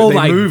rolling. oh they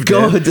my moved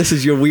god, it. this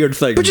is your weird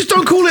thing. But just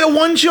don't call it a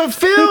one-shot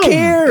film. Who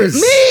cares?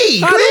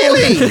 Me, I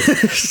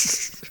clearly.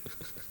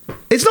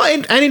 It's not,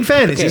 and in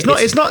fairness, Okay, it's not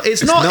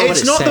not what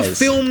it the says.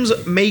 film's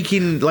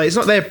making, like, it's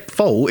not their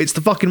fault. It's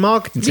the fucking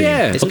marketing team.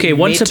 Yeah. It's Okay, made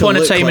Once to Upon a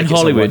look Time in like it's a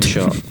Hollywood.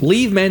 one-shot.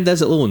 Leave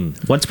Mendes alone.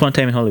 Once Upon a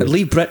Time in Hollywood.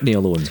 Leave Britney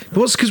alone.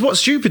 Because what's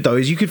stupid though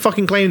is you could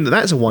fucking claim that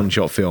that's a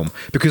one-shot film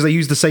because they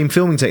use the same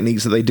filming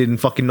techniques that they did in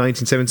fucking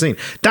 1917.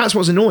 That's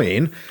what's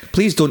annoying.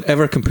 Please don't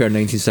ever compare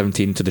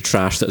 1917 to the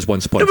trash that is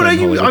Once Upon a No, but Time in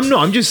Hollywood. I'm not.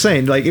 I'm just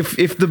saying, like, if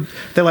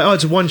they're like, oh,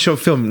 it's a one-shot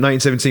film,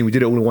 1917, we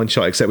did it all in one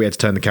shot, except we had to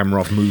turn the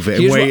camera off, move it,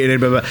 and Here's wait, what- and then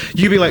blah, blah.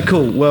 You'd be like,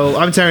 cool. Well,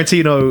 I'm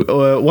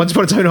Tarantino. Once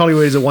Upon a Time in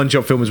Hollywood is a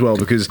one-shot film as well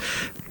because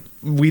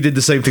we did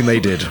the same thing they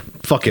did.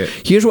 Fuck it.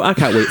 Here's what I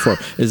can't wait for: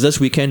 is this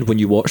weekend when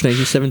you watch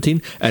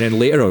 1917, and then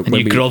later on, And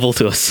you grovel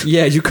to us.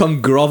 yeah, you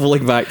come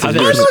groveling back to I've the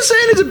never I'm not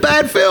saying it's a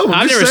bad film.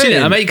 I've just never seen it.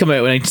 saying. I might come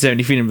out when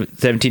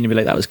 1917 and be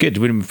like, that was good. It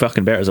would have been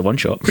fucking better as a one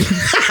shot.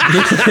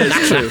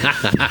 It's true.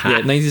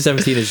 Yeah,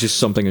 1917 is just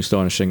something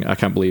astonishing. I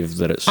can't believe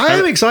that it's. I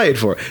am excited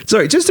for it.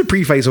 Sorry, just to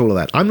preface all of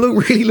that, I'm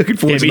really looking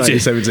forward to me too.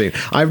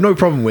 1917. I have no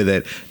problem with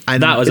it.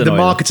 And That was the annoying.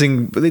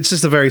 marketing, it's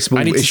just a very small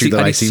I need to issue see- that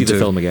I I need to seem see the to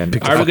film again.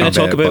 pick the Are we fuck going up to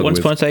talk a about bug Once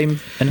with. Upon a Time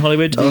in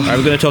Hollywood? Are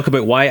we going to talk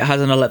about why it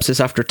has an ellipsis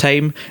after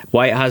time?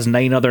 Why it has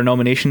 9 other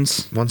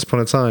nominations Once Upon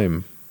a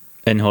Time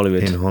in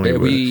Hollywood? in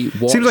Hollywood. we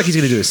Seems like he's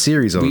going to do a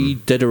series on. We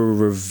did a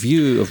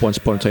review of Once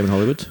Upon a Time in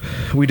Hollywood,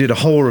 We did a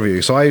whole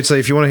review. So I would say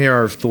if you want to hear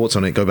our thoughts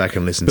on it, go back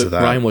and listen but to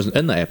that. Ryan wasn't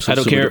in that episode. I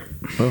don't so we care.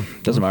 Oh,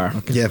 Doesn't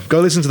matter. Yeah, go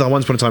listen to the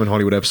Once Upon a Time in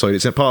Hollywood episode.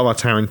 It's a part of our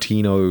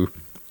Tarantino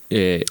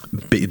Uh,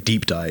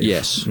 deep dive.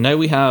 yes. Now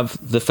we have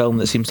the film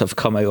that seems to have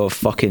come out of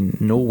fucking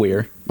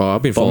nowhere. Oh,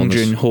 I've been Bong following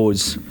this.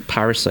 Joon-ho's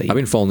Parasite. I've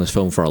been following this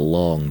film for a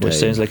long time. which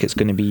sounds like it's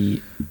going to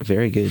be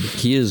very good.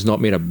 He has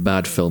not made a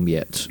bad film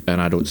yet,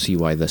 and I don't see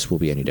why this will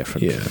be any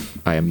different. Yeah.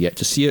 I am yet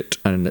to see it,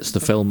 and it's the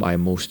film I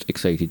am most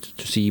excited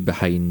to see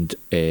behind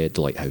The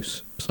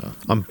Lighthouse. So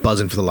I'm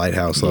buzzing for the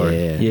Lighthouse though.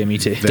 Yeah, me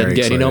too. Very didn't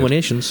get any excited.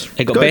 nominations.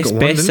 It got Got best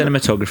one, didn't it?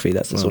 cinematography.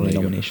 That's its Oh, only there you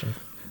go. nomination.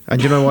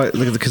 And you know what?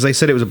 Because they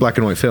said it was a black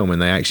and white film,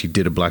 and they actually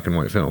did a black and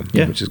white film,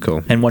 Yeah. which is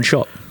cool. In one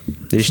shot.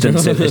 They just didn't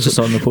say it's just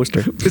on the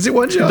poster. Is it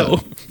one shot? No.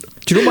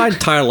 Do you know my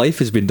entire life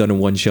has been done in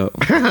one shot?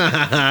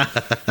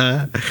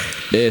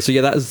 So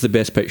yeah, that is the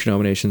best picture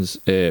nominations.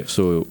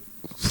 So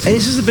And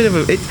it's just a bit of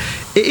a.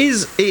 It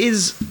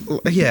is.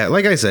 Yeah,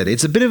 like I said,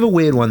 it's a bit of a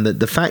weird one. That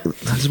the fact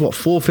there's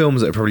 4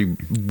 films that are probably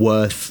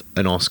worth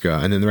an Oscar,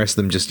 and then the rest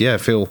of them just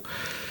feel.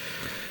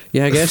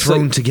 yeah, I guess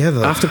thrown like,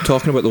 together. after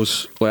talking about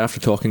those, like after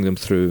talking them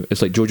through,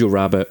 it's like Jojo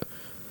Rabbit,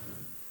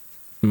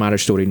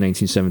 Marriage Story,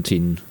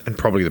 1917. And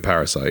probably the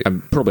Parasite.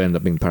 I'm probably end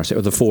up being Parasite.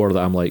 Or the 4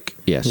 that I'm like,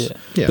 yes. Yeah.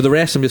 Yeah. But the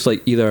rest I'm just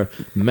like either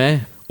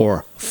meh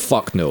or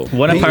fuck no.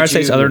 One of Who would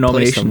Parasite's you other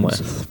replace them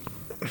nominations. with?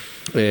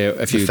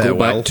 If you go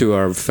Farewell. back to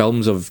our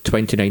films of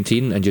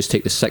 2019 and just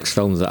take the 6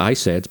 films that I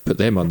said, put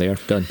them on there,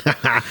 done.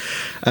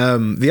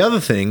 The other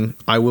thing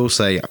I will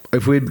say,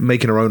 if we're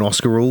making our own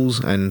Oscar rules,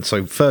 and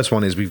so first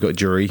one is we've got a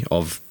jury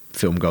of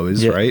film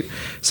goers, Yeah. right?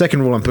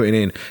 Second rule I'm putting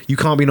in, you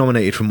can't be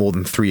nominated for more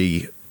than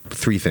three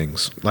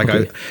things. Like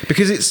Okay.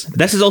 because it's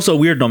This is also a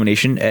weird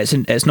nomination.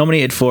 It's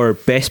nominated for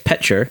Best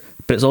Picture,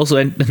 but it's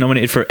also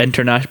nominated for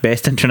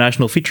Best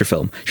International Feature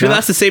Film. Sure, Yeah.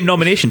 that's the same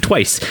nomination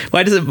twice.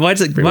 Why does it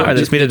matter that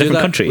it's made a They do different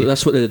that- country?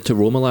 That's what they did to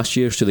Roma last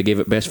year, so they gave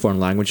it Best Foreign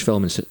Language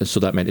Film, and so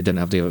that meant they didn't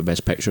have to give it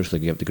Best Picture, so they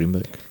gave it the Green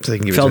Book. so they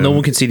can give Phil, it to no an-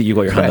 one can see that you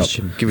got your hand up.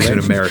 Question. give it to an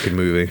American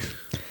movie.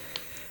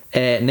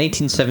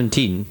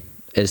 1917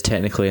 is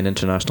technically an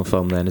international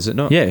film, then, is it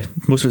not? Yeah,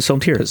 most of it's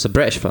filmed here. It's a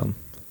British film.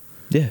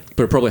 Yeah.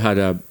 But it probably had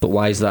a. But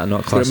why is that not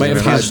But it classed might as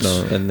have had-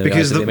 international? In the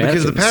Because eyes the of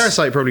because the Americans?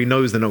 Parasite probably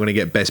knows they're not going to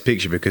get Best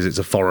Picture because it's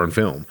a foreign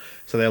film.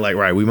 So they're like,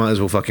 right, we might as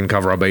well fucking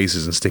cover our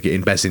bases and stick it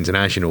in Best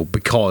International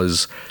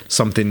because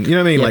something, you know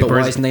what I mean? Yeah, like, but why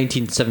whereas- is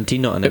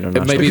 1917 not an It- it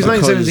international may be because film?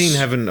 because- 1917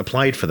 haven't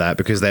applied for that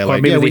because they're Or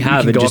like, maybe yeah, they we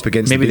have can and go just up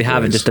against maybe the they big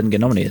have and boys. just didn't get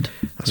nominated.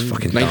 That's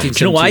fucking dumb. 19 Do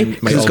you know why? 17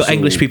 Because it's got might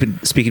English also-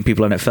 speaking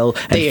people in it, Phil,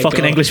 There and you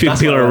fucking go. English speaking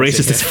That's people what are I was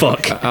racist as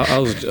fuck. I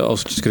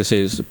was just going to say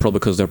it's probably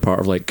because they're part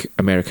of like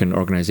American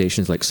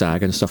organizations like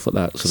SAG and stuff like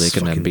that, so they It's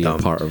can then fucking be dumb.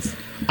 a part of.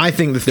 I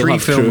think the They'll 3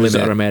 have film crews that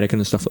limit are American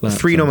and stuff like that.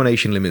 3 so.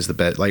 nomination limit is the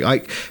best.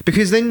 Like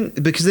because then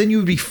you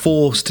would be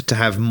forced to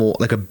have more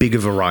like a bigger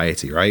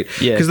variety, right?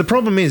 Yeah. Because the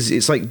problem is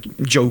it's like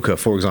Joker,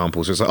 for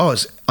example. So it's like, oh,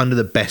 it's under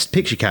the Best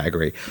Picture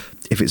category.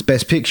 If it's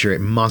Best Picture, it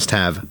must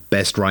have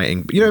Best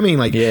Writing. You know what I mean?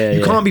 Like Yeah, you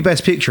yeah. can't be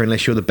Best Picture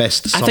unless you're the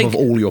best sum think- of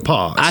all your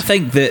parts. I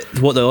think that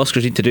what the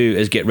Oscars need to do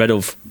is get rid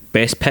of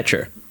Best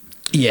Picture.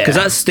 yeah, Because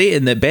that's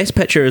stating that Best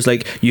Picture is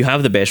like you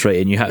have the best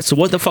writing. You have. So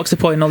what the fuck's the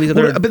point in all these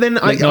other? Well, but then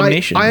like,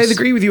 nominations? I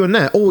agree with you on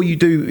that. Or you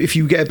do if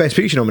you get a Best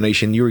Picture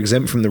nomination, you're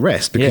exempt from the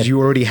rest because Yeah. you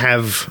already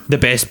have The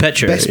Best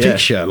Picture. Best yeah.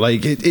 Picture.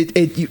 Like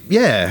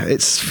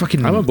it's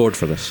fucking. I'm on board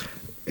for this.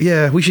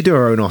 Yeah, we should do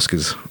our own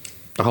Oscars.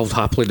 I'll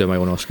happily do my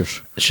own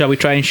Oscars. Shall we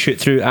try and shoot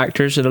through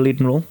actors in a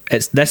leading role?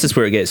 This is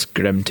where it gets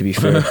grim, to be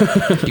fair.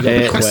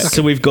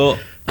 So we've got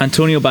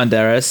Antonio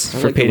Banderas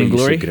for like the Pain way and you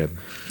Glory. say grim.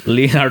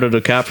 Leonardo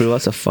DiCaprio.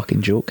 That's a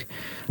fucking joke.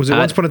 Was it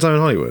Once Upon a Time in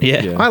Hollywood?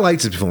 Yeah. Yeah. I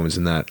liked his performance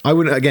in that. I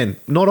wouldn't, again,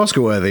 not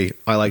Oscar worthy.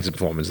 I liked his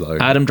performance though.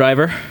 Adam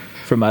Driver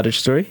for Marriage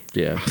Story.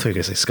 Yeah. I thought you were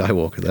going to say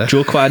Skywalker there.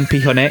 Joaquin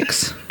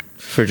Phoenix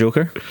for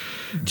Joker.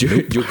 Joe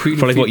Queen.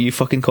 For like what you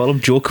fucking call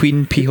him.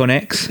 Joaquin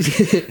Phoenix.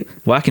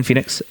 Joaquin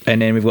Phoenix.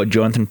 And then we've got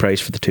Jonathan Pryce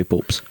for the Two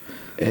Popes.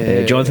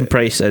 Jonathan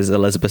Pryce is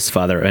Elizabeth's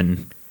father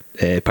in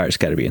Pirates of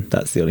the Caribbean.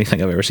 That's the only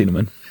thing I've ever seen him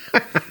in.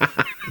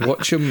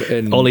 Watch him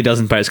in. All he does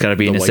in Pirates of the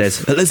Caribbean The is wife.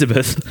 says,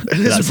 Elizabeth. That's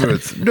it.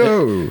 Elizabeth,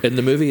 no. In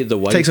the movie The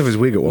Wife, Takes off his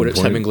wig at one when it's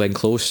him point. and Glenn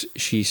Close,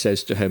 she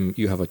says to him,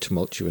 "You have a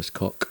tumultuous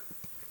cock."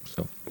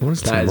 So What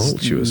is That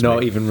tumultuous? is not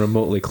mate? even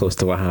remotely close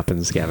to what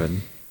happens,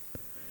 Gavin.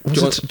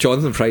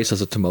 Jonathan Pryce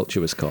has a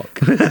tumultuous cock.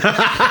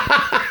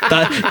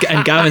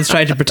 And Gavin's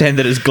trying to pretend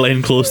that it's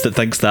Glenn Close that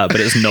thinks that, but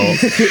it's not.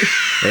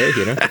 Hey,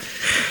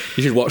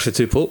 you should watch The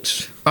Two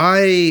Popes.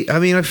 I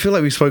mean, I feel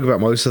like we spoke about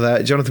most of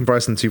that. Jonathan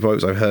Pryce and the Two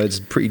Popes, I've heard, is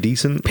pretty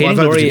decent. Pain and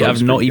I've heard The Two Glory, Popes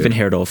I've not pretty even good.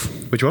 heard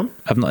of. Which one?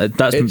 I've not.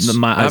 That's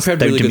my. I've heard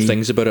down really to good me.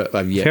 things about it.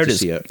 I've yet Heard to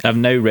see it. I've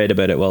now read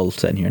about it while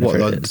sitting here. And What,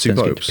 I've heard like it. The Two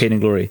Sounds good. Popes? Pain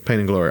and Glory. Pain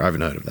and Glory. I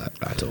haven't heard of that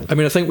at all. I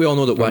mean, I think we all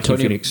know that Joaquin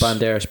Antonio Phoenix.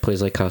 Banderas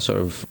plays like a sort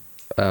of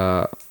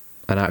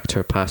an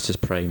actor past his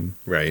prime.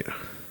 Right.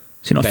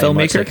 Is he not a Very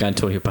much filmmaker? like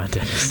Antonio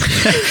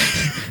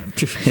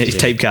Banderas. Yeah, he's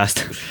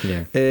typecast.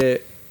 Yeah.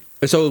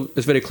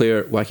 It's very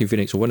clear Joaquin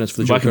Phoenix will win this for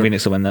the Joker. Joaquin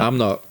Phoenix will win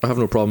that. I have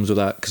no problems with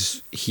that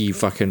because he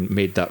fucking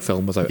made that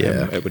film. Without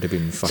him, it would have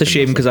been fucking It's a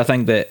shame nothing. because I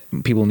think that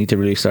people need to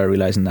really start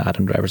realizing that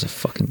Adam Driver's a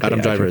fucking great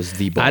Adam Driver actor. is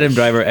the boss. Adam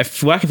Driver.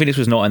 If Joaquin Phoenix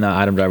was not in that,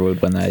 Adam Driver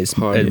would win that. His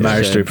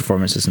marriage through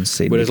performance is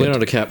insane. Whereas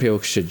Leonardo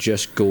DiCaprio should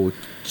just go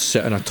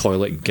sit in a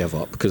toilet and give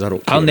up because I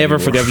don't. I'll care never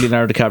anymore. forgive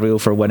Leonardo DiCaprio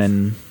for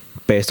winning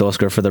Best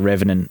Oscar for The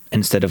Revenant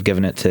instead of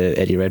giving it to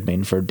Eddie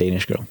Redmayne for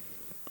Danish Girl.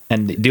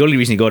 And the only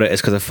reason he got it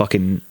is because of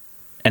fucking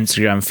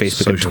Instagram,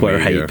 Facebook, and Social Twitter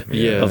media, hype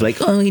yeah. of like,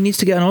 oh, he needs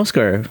to get an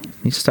Oscar.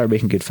 He needs to start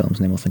making good films,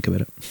 and then we'll think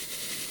about it.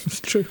 It's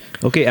true.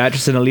 Okay,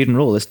 actress in a leading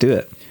role. Let's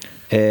do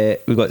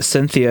it. We've got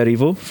Cynthia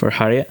Erivo for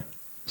Harriet,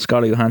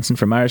 Scarlett Johansson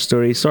for Marriage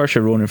Story,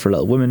 Saoirse Ronan for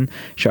Little Women,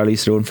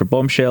 Charlize Theron for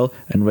Bombshell,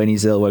 and Renée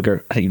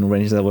Zellweger. I think you know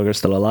Renée Zellweger's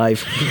still alive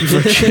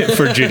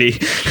for Judy.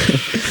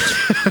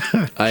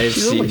 I've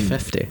She's seen only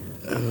 50.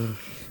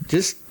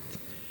 just.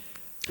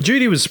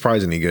 Judy was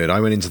surprisingly good. I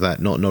went into that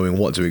not knowing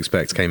what to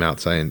expect. Came out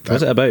saying,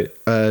 What's it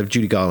about?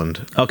 Judy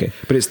Garland. Okay.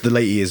 But it's the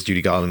late years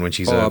Judy Garland when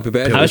she's Oh, I'd be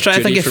better. I was trying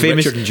to think of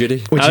famous. Richard and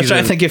Judy. When I was she's trying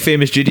a- to think of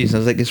famous Judy, and I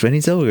was like, "Is Renée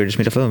Zellweger just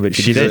made a film?" But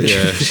she she's did.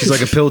 she's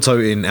like a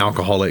pill-toting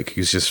alcoholic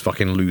who's just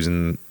fucking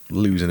losing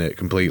it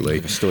completely.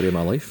 The story of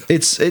my life.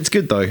 It's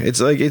good though. It's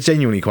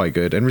genuinely quite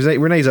good, and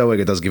Renée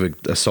Zellweger does give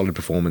a solid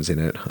performance in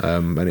it,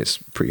 and it's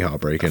pretty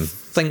heartbreaking. I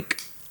think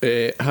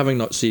having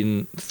not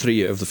seen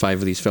 3 out of the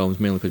 5 of these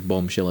films, mainly because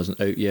Bombshell isn't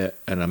out yet,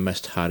 and I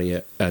missed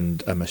Harriet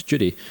and I missed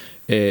Judy,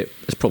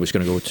 it's probably just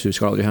going to go to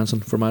Scarlett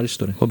Johansson for Marriage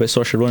Story. What about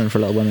Saoirse Ronan for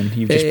Little Women?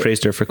 You've just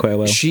praised her for quite a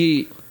while.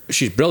 She's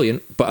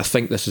brilliant, but I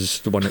think this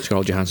is the one that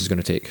Scarlett Johansson's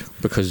going to take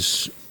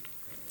because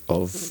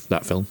of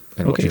that film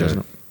and what Okay. she does in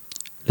it.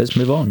 Let's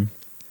move on.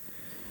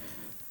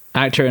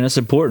 Actor in a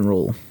supporting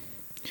role.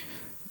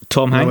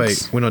 Tom No,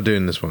 Hanks. wait, we're not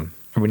doing this one.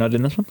 Are we not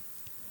doing this one?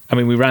 I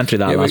mean, we ran through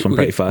that last one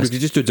pretty We fast.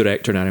 could just do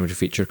director and animated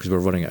feature because we're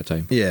running out of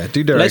time. Yeah,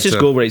 do director. Let's just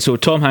go right. So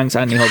Tom Hanks,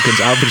 Anthony Hopkins,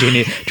 Al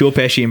Pacino, Joe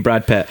Pesci, and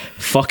Brad Pitt.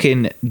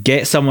 Fucking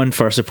get someone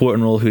for a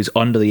supporting role who's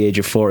under the age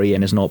of 40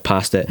 and is not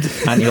past it.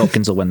 Anthony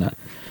Hopkins will win that.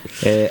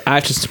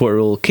 Actress in supporting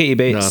role: Katie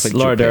No, I Bates, think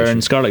Laura Joe Pesci.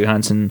 Dern, Scarlett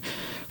Johansson,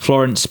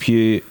 Florence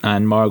Pugh,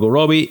 and Margot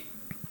Robbie.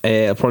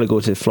 I'll probably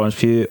go to Florence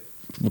Pugh.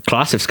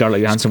 Class if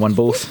Scarlett Johansson won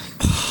both.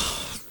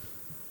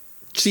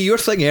 See, your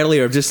thing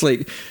earlier, just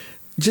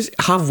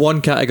have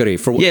one category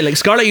for Yeah, like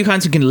Scarlett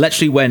Johansson can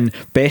literally win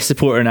Best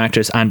Supporting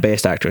Actress and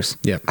Best Actress.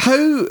 Yeah.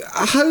 How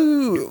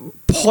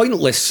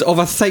pointless of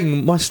a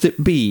thing must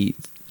it be?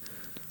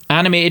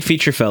 Animated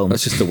feature film.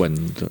 That's just the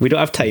win. We don't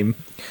have time.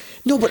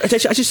 No, but I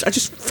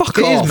just fuck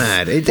It off. is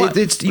mad. What?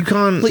 It's you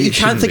can't. Like, you it can't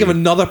shouldn't think of be.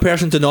 another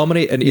person to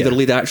nominate in either Yeah.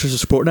 lead actress or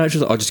supporting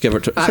actress. I'll just give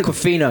it to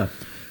Aquafina.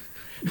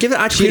 Give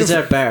it She Aquafina.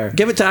 deserved better.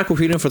 Give it to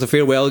Aquafina for The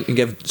Farewell and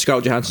give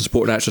Scarlett Johansson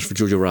supporting actress for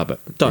Jojo Rabbit.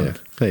 Done. Yeah,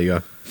 there you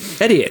go.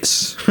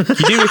 Idiots.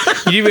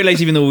 You do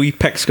realise even though we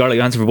picked Scarlett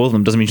Johansson for both of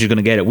them doesn't mean she's going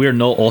to get it. We're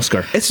not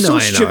Oscar. It's No, so I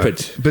know,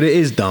 stupid. but it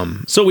is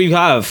dumb. So we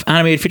have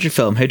animated feature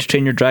film How to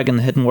Train Your Dragon: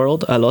 The Hidden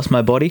World, I Lost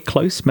My Body,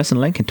 Klaus, Missing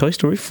Link, and Toy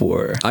Story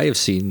 4. I have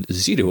seen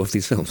 0 of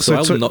these films,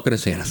 so So- I'm not going to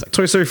say anything.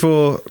 Toy Story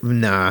 4,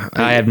 nah.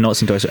 I have not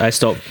seen Toy Story. I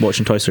stopped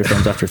watching Toy Story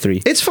films after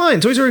 3. It's fine.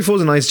 Toy Story 4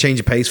 is a nice change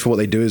of pace for what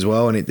they do as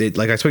well. And it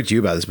like I spoke to you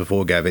about this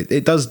before, Gav.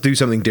 It does do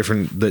something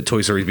different that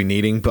Toy Story's been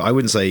needing, but I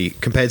wouldn't say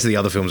compared to the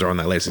other films that are on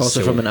that list. It's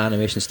Also, still- from an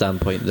animation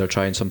standpoint, they're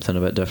trying something a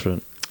bit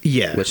different,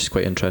 yeah, which is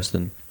quite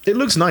interesting. it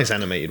looks nice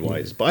animated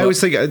wise. But I always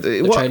think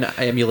They're what? trying to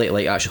emulate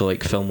like actual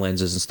like film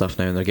lenses and stuff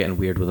now, and they're getting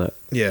weird with it.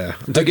 Yeah,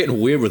 They're getting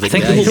weird with it. I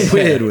think Yeah, the whole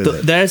weird with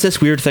it. there's this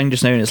weird thing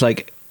just now, and it's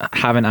like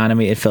having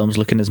animated films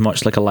looking as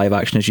much like a live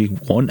action as you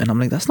want, and I'm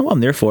like, that's not what I'm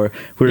there for.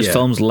 Whereas Yeah.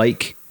 films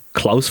like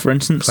Klaus, for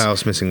instance,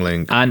 Klaus, Missing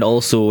Link. and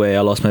also I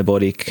Lost My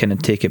Body kind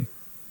of take it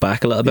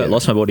back a little bit. Yeah.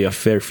 Lost My Body a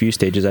fair few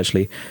stages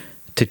actually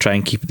to try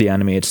and keep the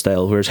animated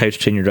style, whereas How to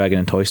Train Your Dragon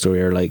and Toy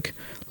Story are like,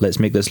 let's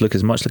make this look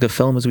as much like a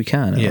film as we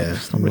can. And Yeah,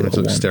 it's not really lots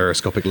what of I want.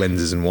 stereoscopic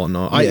lenses and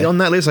whatnot. Yeah. On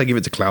that list, I give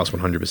it to Klaus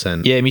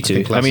 100%. Yeah, me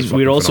too. Klaus I mean, is we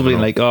were fucking also being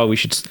phenomenal. like, we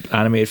should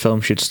animated film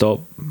should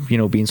stop,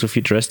 being so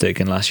futuristic.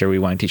 And last year we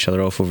wanked each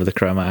other off over the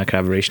chromatic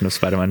aberration of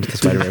Spider-Man to the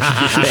Spider-Verse.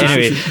 But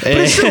anyway, But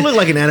it still looked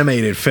like an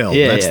animated film.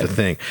 Yeah, That's yeah. the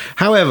thing.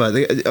 However,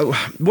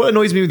 what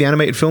annoys me with the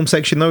animated film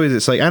section, though, is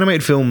it's like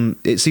animated film.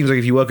 It seems like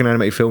if you work in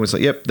animated film, it's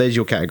like, yep, there's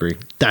your category.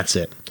 That's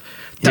it.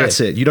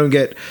 That's it. You don't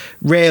get.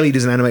 Rarely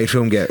does an animated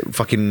film get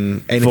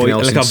fucking anything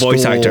else like in a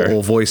voice score actor.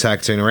 or voice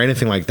acting or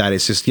anything like that.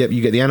 It's just, yep,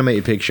 you get the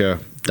animated picture.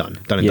 Done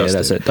and Yeah, dusted.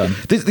 that's it, done.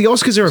 The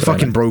Oscars are a Sorry,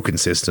 fucking man. broken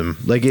system.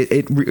 Like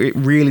it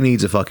really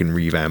needs a fucking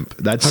revamp.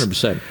 That's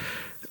 100%.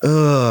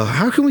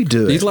 How can we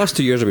do These it? last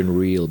 2 years have been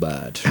real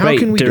bad. How right,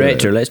 can we director,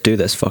 do it? let's do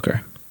this,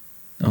 fucker.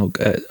 Oh,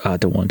 I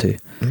don't want to.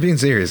 I'm being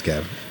serious,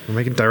 Gav. We're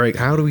making direct.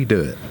 How do we do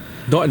it?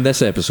 Not in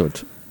this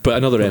episode, but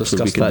another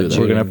episode we discuss can do that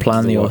that. We're going to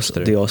plan the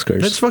walkthrough.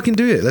 Oscars. Let's fucking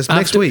do it.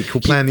 Next week.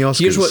 We'll plan the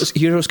Oscars.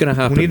 Here's what's going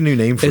to happen. We need a new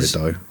name for is, it,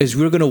 though. Is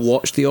we're going to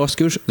watch the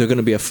Oscars. They're going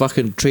to be a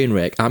fucking train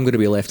wreck. I'm going to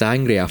be left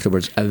angry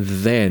afterwards, and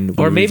then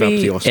we'll or maybe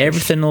revamp the Oscars.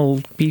 everything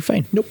will be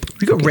fine. Nope.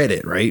 We got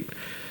Reddit, right?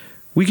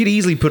 We could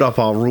easily put up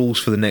our rules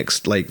for the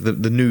next, like,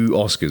 the new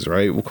Oscars,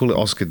 right? We'll call it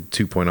Oscar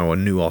 2.0 or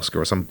new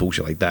Oscar or some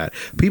bullshit like that.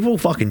 People will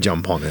fucking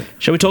jump on it.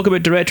 Shall we talk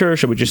about director, or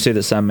shall we just say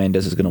that Sam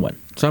Mendes is going to win?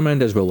 Sam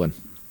Mendes will win,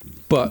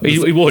 but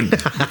He won't.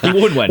 He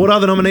won't win. What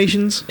are the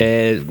nominations?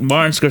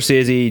 Martin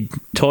Scorsese,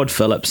 Todd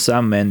Phillips,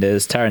 Sam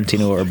Mendes,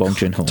 Tarantino, or Bong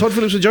Joon-ho. Todd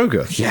Phillips, the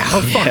Joker. Yeah.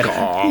 Oh, fuck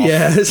off.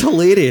 yeah, it's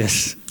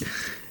hilarious.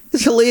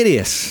 It's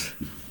hilarious.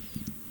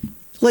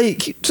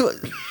 Like,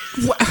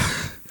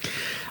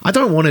 I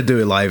don't want to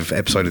do a live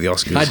episode of the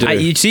Oscars. I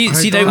do. You see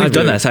I now don't- we've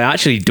done do. this. I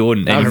actually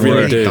don't I anymore.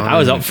 really do. I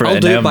was up for it. I'll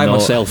and do now it by I'm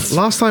not. myself.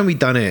 Last time we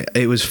done it,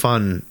 it was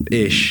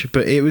fun-ish,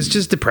 but it was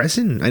just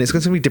depressing, and it's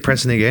going to be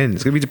depressing again.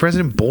 It's going to be depressing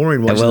and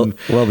boring It watching will, them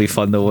will be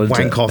fun though. Won't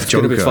wank it? off It's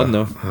Joker. going to be fun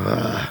though.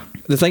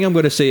 The thing I'm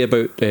going to say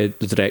about the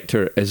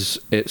director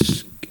is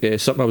it's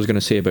something I was going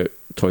to say about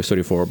Toy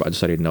Story 4, but I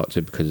decided not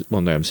to because now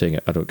I'm saying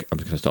it. I'm just going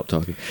to stop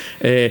talking.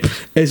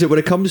 Is it when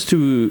it comes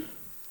to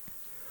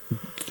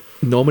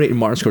nominating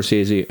Martin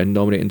Scorsese and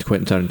nominating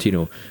Quentin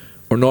Tarantino,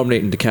 or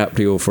nominating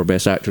DiCaprio for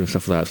Best Actor and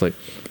stuff like that? It's like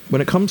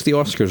when it comes to the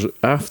Oscars,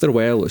 after a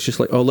while, it's just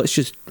like, oh, let's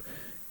just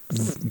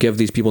give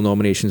these people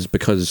nominations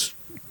because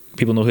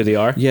People know who they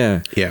are.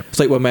 Yeah. it's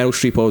like when Meryl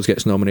Streep always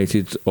gets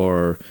nominated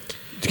or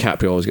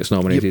DiCaprio always gets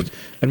nominated.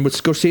 And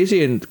with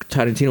Scorsese and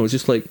Tarantino, it's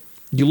just like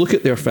you look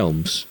at their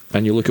films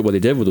and you look at what they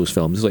did with those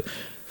films. It's like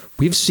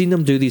we've seen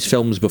them do these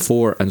films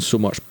before and so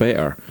much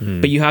better.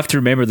 But you have to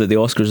remember that the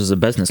Oscars is a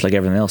business like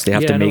everything else. They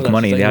have Yeah, to I know, make that's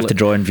money. the They thing, have to like-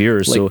 draw in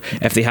viewers. like- So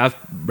if they have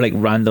like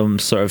random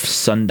sort of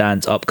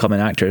Sundance upcoming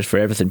actors for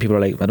everything, people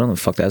are like, I don't know,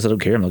 fuck that. I don't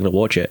care. I'm not going to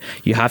watch it.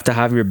 You have to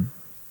have your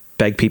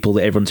big people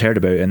that everyone's heard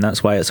about, and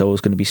that's why it's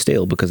always going to be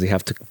stale because they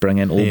have to bring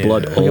in old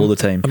blood all the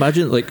time.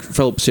 Imagine, like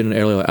Philip saying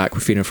earlier, like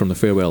Aquafina from The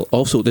Farewell.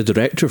 Also, the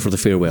director for The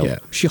Farewell. Yeah.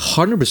 She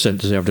 100%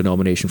 deserved a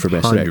nomination for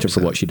Best Director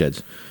for 100%. what she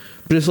did.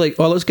 But it's like,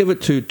 oh, let's give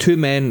it to two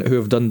men who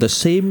have done the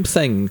same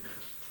thing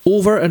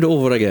over and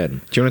over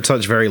again. Do you want to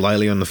touch very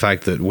lightly on the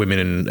fact that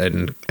women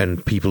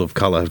and people of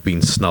color have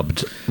been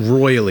snubbed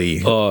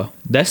royally?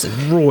 This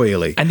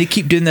Royally. and they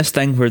keep doing this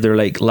thing where they're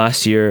like,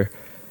 last year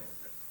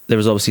there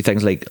was obviously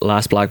things like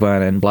Last Black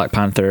Man and Black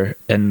Panther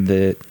in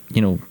the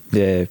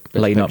the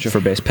lineup Picture.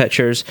 for Best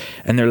Pictures,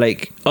 and they're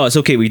like, oh, it's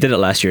okay, we did it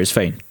last year, it's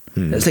fine.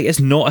 It's like,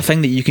 it's not a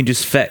thing that you can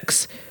just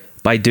fix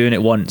by doing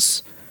it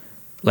once.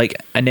 Like,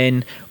 and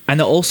it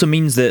also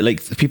means that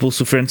like people,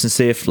 so for instance,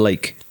 say if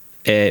like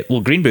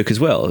Green Book as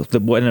well, the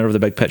winner of the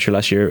Big Picture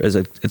last year, it's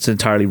an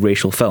entirely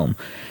racial film,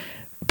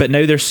 but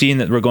now they're seeing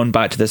that we're going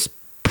back to this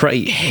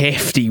pretty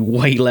hefty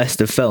white list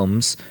of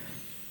films.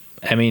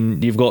 I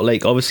mean, you've got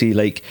like obviously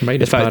like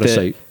Minus the fact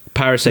Parasite. that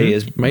Parasite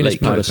is Minus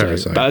like,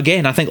 Parasite. but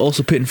again, I think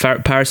also putting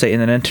Parasite in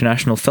an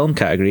international film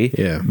category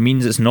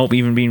means it's not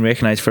even being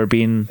recognised for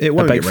being It a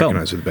won't big get film.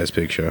 recognised with the Best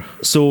Picture.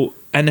 So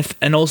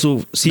and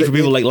also see for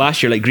people like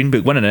last year, like Green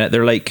Book winning it,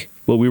 they're like,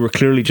 well, we were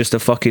clearly just a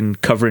fucking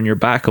covering your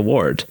back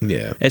award.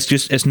 Yeah.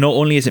 It's not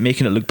only is it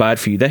making it look bad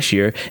for you this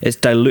year, it's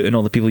diluting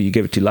all the people you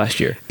gave it to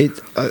last year.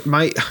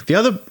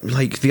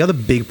 The other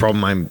big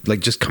problem I'm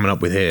like just coming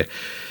up with here,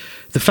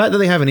 the fact that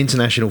they have an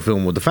international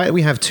film award, the fact that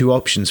we have two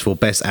options for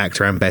Best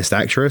Actor and Best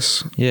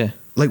Actress. Yeah.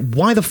 Like,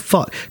 why the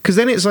fuck? Because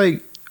then it's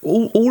like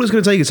all it's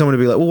going to take is someone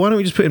to be like, well, why don't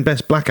we just put in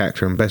Best Black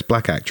Actor and Best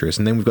Black Actress,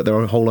 and then we've got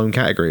their whole own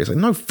category. It's like,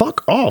 no,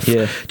 fuck off.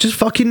 Yeah. Just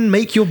fucking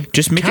make your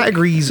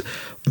categories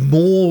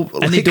more.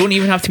 And they don't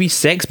even have to be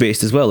sex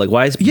based as well. Like,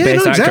 why is Yeah,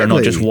 Best no, Actor not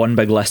exactly. just one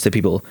big list of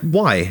people?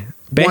 Why?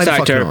 Best Why the fuck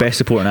Actor, not? Best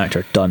Supporting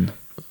Actor, done.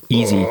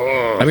 Easy.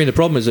 I mean, the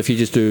problem is if you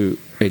just do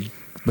it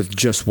with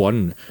just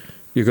one,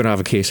 you're going to have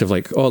a case of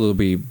like, oh, there'll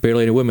be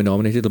barely any women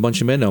nominated, a bunch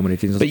of men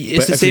nominated. But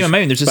it's the if same you-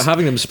 amount. There's But just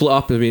having them split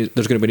up, I mean,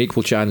 there's going to be an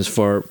equal chance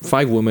for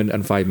 5 women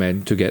and 5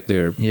 men to get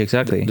their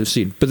exactly the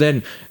scene. But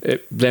then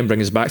it then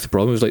brings us back to the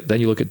problem. It's like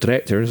then you look at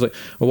director, and it's like,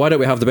 well, why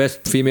don't we have the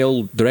best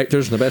female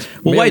directors and the best?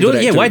 Well, male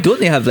director? why don't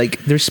they have like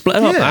they're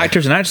splitting up Yeah.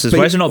 actors and actresses? But-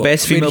 Why is there not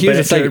best I mean, female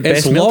here's the director, thing,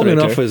 best it's male long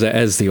director? enough as it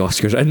is the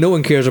Oscars, and no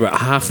one cares about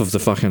half of the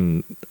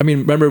fucking. I mean,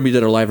 remember we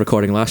did our live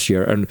recording last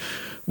year, and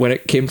when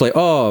it came to like,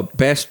 oh,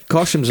 best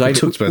costume design,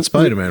 talked about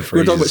Spider-Man for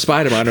we were talking about ages.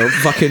 Spider-Man or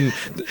fucking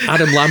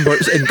Adam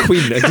Lambert's in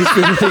Queen, and just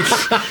being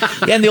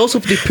like, Yeah, and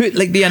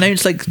they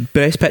announced like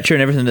best picture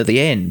and everything at the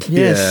end.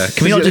 Yes.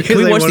 Can we not Because can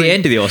we they watch wanted- the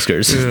end of the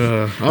Oscars?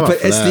 I'm up but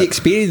for it's that. the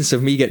experience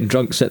of me getting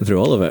drunk sitting through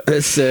all of it.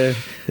 It's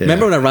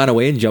remember when I ran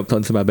away and jumped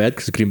onto my bed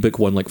because Green Book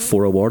won like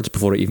 4 awards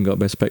before it even got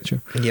Best Picture.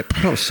 Yep.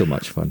 That was so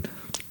much fun.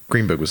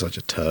 Green Book was such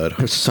a turd. It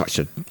was such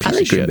a piece I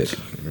like of Green shit.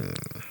 Book.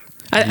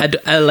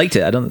 I liked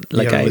it. I don't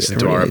like. You haven't I listened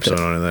to really our liked it.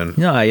 episode on it then.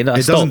 No, you know,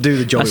 It doesn't do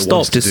the job I it wants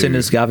stopped to as soon do.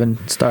 as Gavin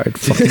started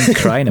fucking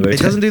crying about It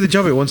it. doesn't do the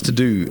job it wants to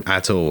do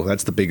at all.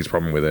 That's the biggest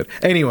problem with it.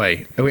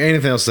 Anyway,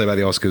 anything else to say about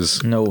the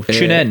Oscars? No,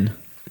 tune in.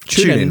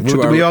 Tune in.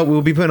 to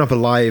We'll be putting up a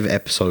live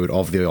episode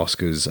of the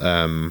Oscars.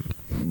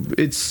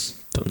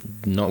 It's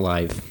Not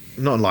live.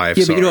 not live.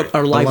 Yeah, but you know, sorry.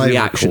 our live A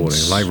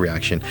reactions. live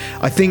reaction.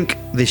 I think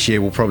this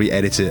year we'll probably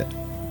edit it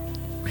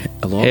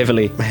A lot.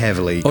 Heavily.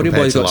 heavily. Audio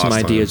compared Boy's to got some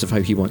last time. ideas of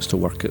how he wants to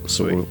work it,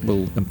 so Sweet.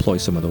 we'll employ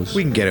some of those.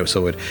 We can get it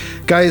sorted.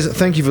 Guys,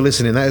 thank you for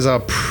listening. That is our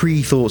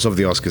pre-thoughts of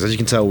the Oscars. As you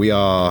can tell, we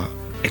are...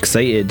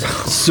 Excited.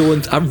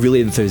 I'm really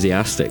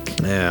enthusiastic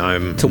Yeah,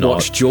 I'm to not.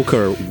 watch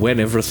Joker win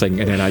everything,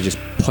 and then I just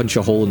punch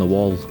a hole in the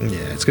wall. Yeah,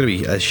 it's going to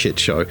be a shit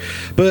show.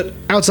 But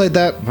outside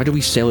that, Why do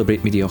we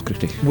celebrate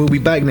mediocrity? we'll be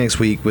back next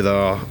week with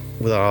our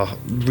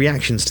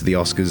reactions to the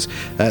Oscars.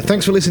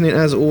 Thanks for listening.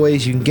 As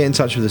always, you can get in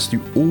touch with us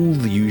through all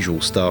the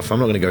usual stuff. I'm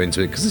not going to go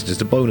into it because it's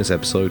just a bonus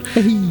episode.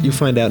 You'll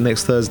find out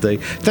next Thursday.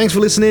 Thanks for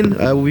listening.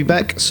 We'll be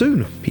back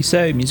soon. Peace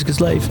out. Music is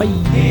life. Bye.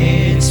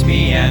 It's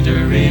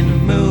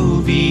meandering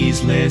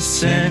movies,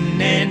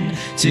 listening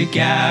to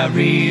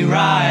Gary,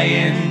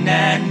 Ryan,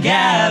 and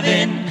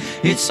Gavin.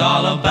 It's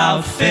all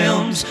about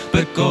films,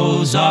 but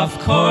goes off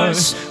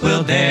course.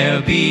 Will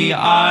there be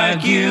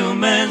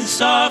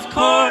arguments? Of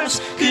course,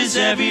 'cause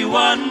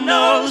everyone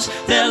knows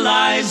their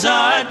lives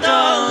are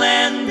dull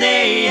and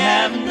they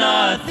have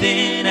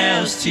nothing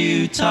else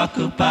to talk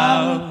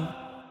about.